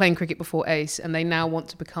they weren't playing cricket before ACE, and they now want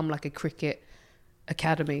to become like a cricket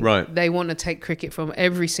academy. Right. They want to take cricket from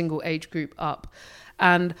every single age group up.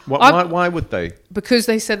 And why would they? Because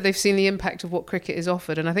they said they've seen the impact of what cricket is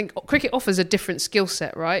offered. And I think cricket offers a different skill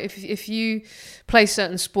set, right? If you play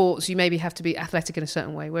certain sports, you maybe have to be athletic in a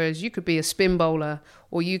certain way, whereas you could be a spin bowler,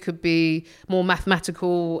 or you could be more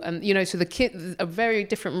mathematical. And, so the kid, a very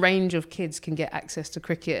different range of kids can get access to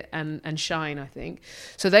cricket and shine, I think.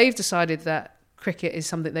 So they've decided that cricket is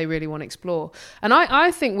something they really want to explore. And I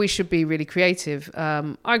think we should be really creative.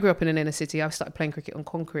 I grew up in an inner city. I started playing cricket on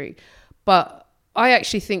concrete. But I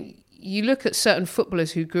actually think you look at certain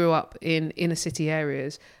footballers who grew up in inner city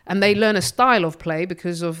areas and they learn a style of play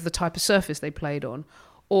because of the type of surface they played on.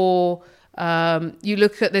 Or you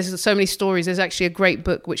look at, there's so many stories. There's actually a great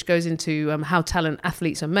book which goes into how talent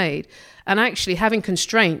athletes are made. And actually having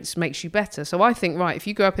constraints makes you better. So I think, if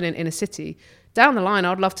you grow up in an inner city, down the line,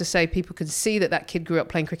 I'd love to say people can see that kid grew up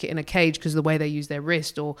playing cricket in a cage because of the way they use their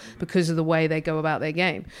wrist or because of the way they go about their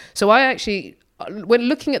game. So when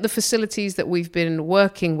looking at the facilities that we've been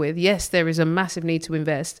working with, yes, there is a massive need to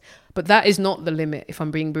invest, but that is not the limit, if I'm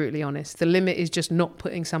being brutally honest. The limit is just not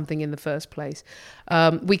putting something in the first place.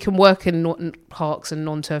 We can work in parks and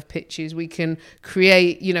non-turf pitches. We can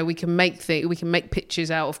create, we can make pitches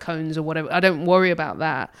out of cones or whatever. I don't worry about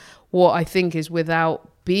that. What I think is without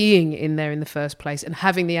being in there in the first place and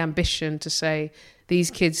having the ambition to say, these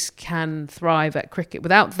kids can thrive at cricket.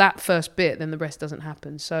 Without that first bit, then the rest doesn't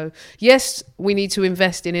happen. So, yes, we need to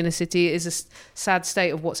invest in inner city. It is a sad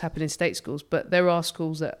state of what's happened in state schools, but there are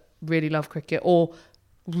schools that really love cricket or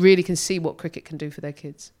really can see what cricket can do for their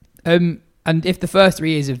kids. And if the first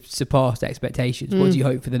 3 years have surpassed expectations, what do you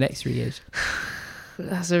hope for the next 3 years?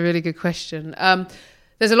 That's a really good question.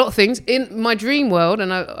 There's a lot of things. In my dream world,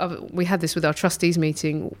 and we had this with our trustees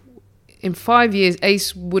meeting, in 5 years,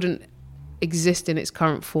 ACE wouldn't exist in its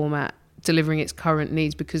current format, delivering its current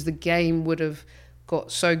needs, because the game would have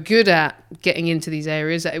got so good at getting into these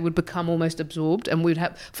areas that it would become almost absorbed, and we'd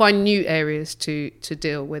find new areas to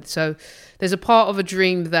deal with. So there's a part of a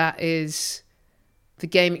dream that is the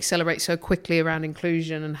game accelerates so quickly around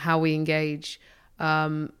inclusion and how we engage,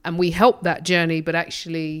 and we help that journey, but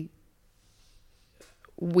actually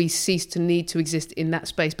we cease to need to exist in that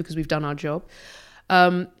space because we've done our job.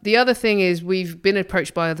 The other thing is we've been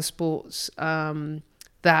approached by other sports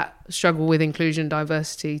that struggle with inclusion,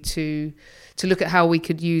 diversity, to look at how we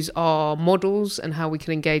could use our models and how we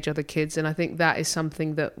can engage other kids. And I think that is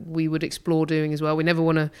something that we would explore doing as well. We never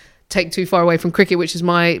want to take too far away from cricket, which is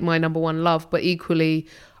my number one love. But equally,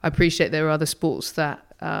 I appreciate there are other sports that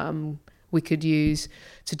we could use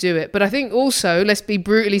to do it. But I think also, let's be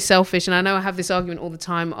brutally selfish. And I know I have this argument all the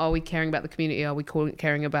time. Are we caring about the community? Are we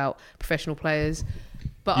caring about professional players?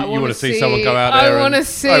 But you want to see someone go out there and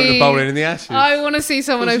open the bowling in the Ashes. I want to see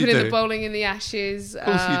someone opening the bowling in the Ashes. Of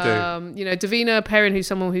course you do. Davina Perrin, who's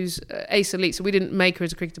someone who's ace elite. So we didn't make her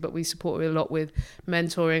as a cricketer, but we support her a lot with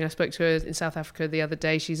mentoring. I spoke to her in South Africa the other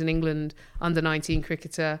day. She's an England under-19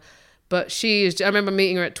 cricketer. But I remember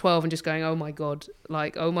meeting her at 12 and just going, oh my God,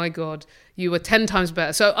 you were 10 times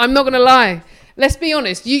better. So I'm not going to lie. Let's be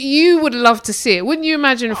honest. You would love to see it. Wouldn't you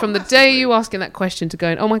imagine from the day you asking that question to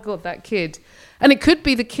going, oh my God, that kid. And it could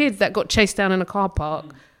be the kid that got chased down in a car park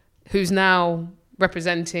who's now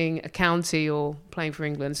representing a county or playing for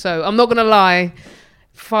England. So I'm not going to lie.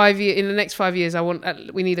 In the next 5 years,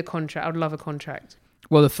 we need a contract. I would love a contract.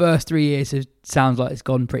 Well, the first 3 years sounds like it's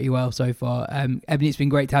gone pretty well so far. Ebony, it's been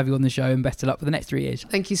great to have you on the show, and best of luck for the next 3 years.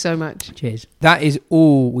 Thank you so much. Cheers. That is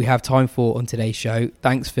all we have time for on today's show.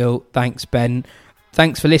 Thanks, Phil. Thanks, Ben.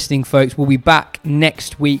 Thanks for listening, folks. We'll be back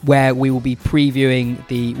next week where we will be previewing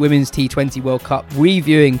the Women's T20 World Cup,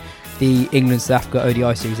 reviewing the England-South Africa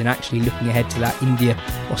ODI series, and actually looking ahead to that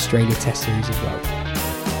India-Australia Test series as well.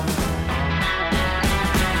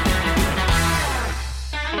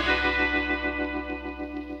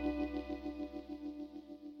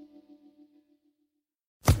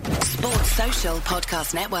 Sports Social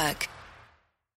Podcast Network.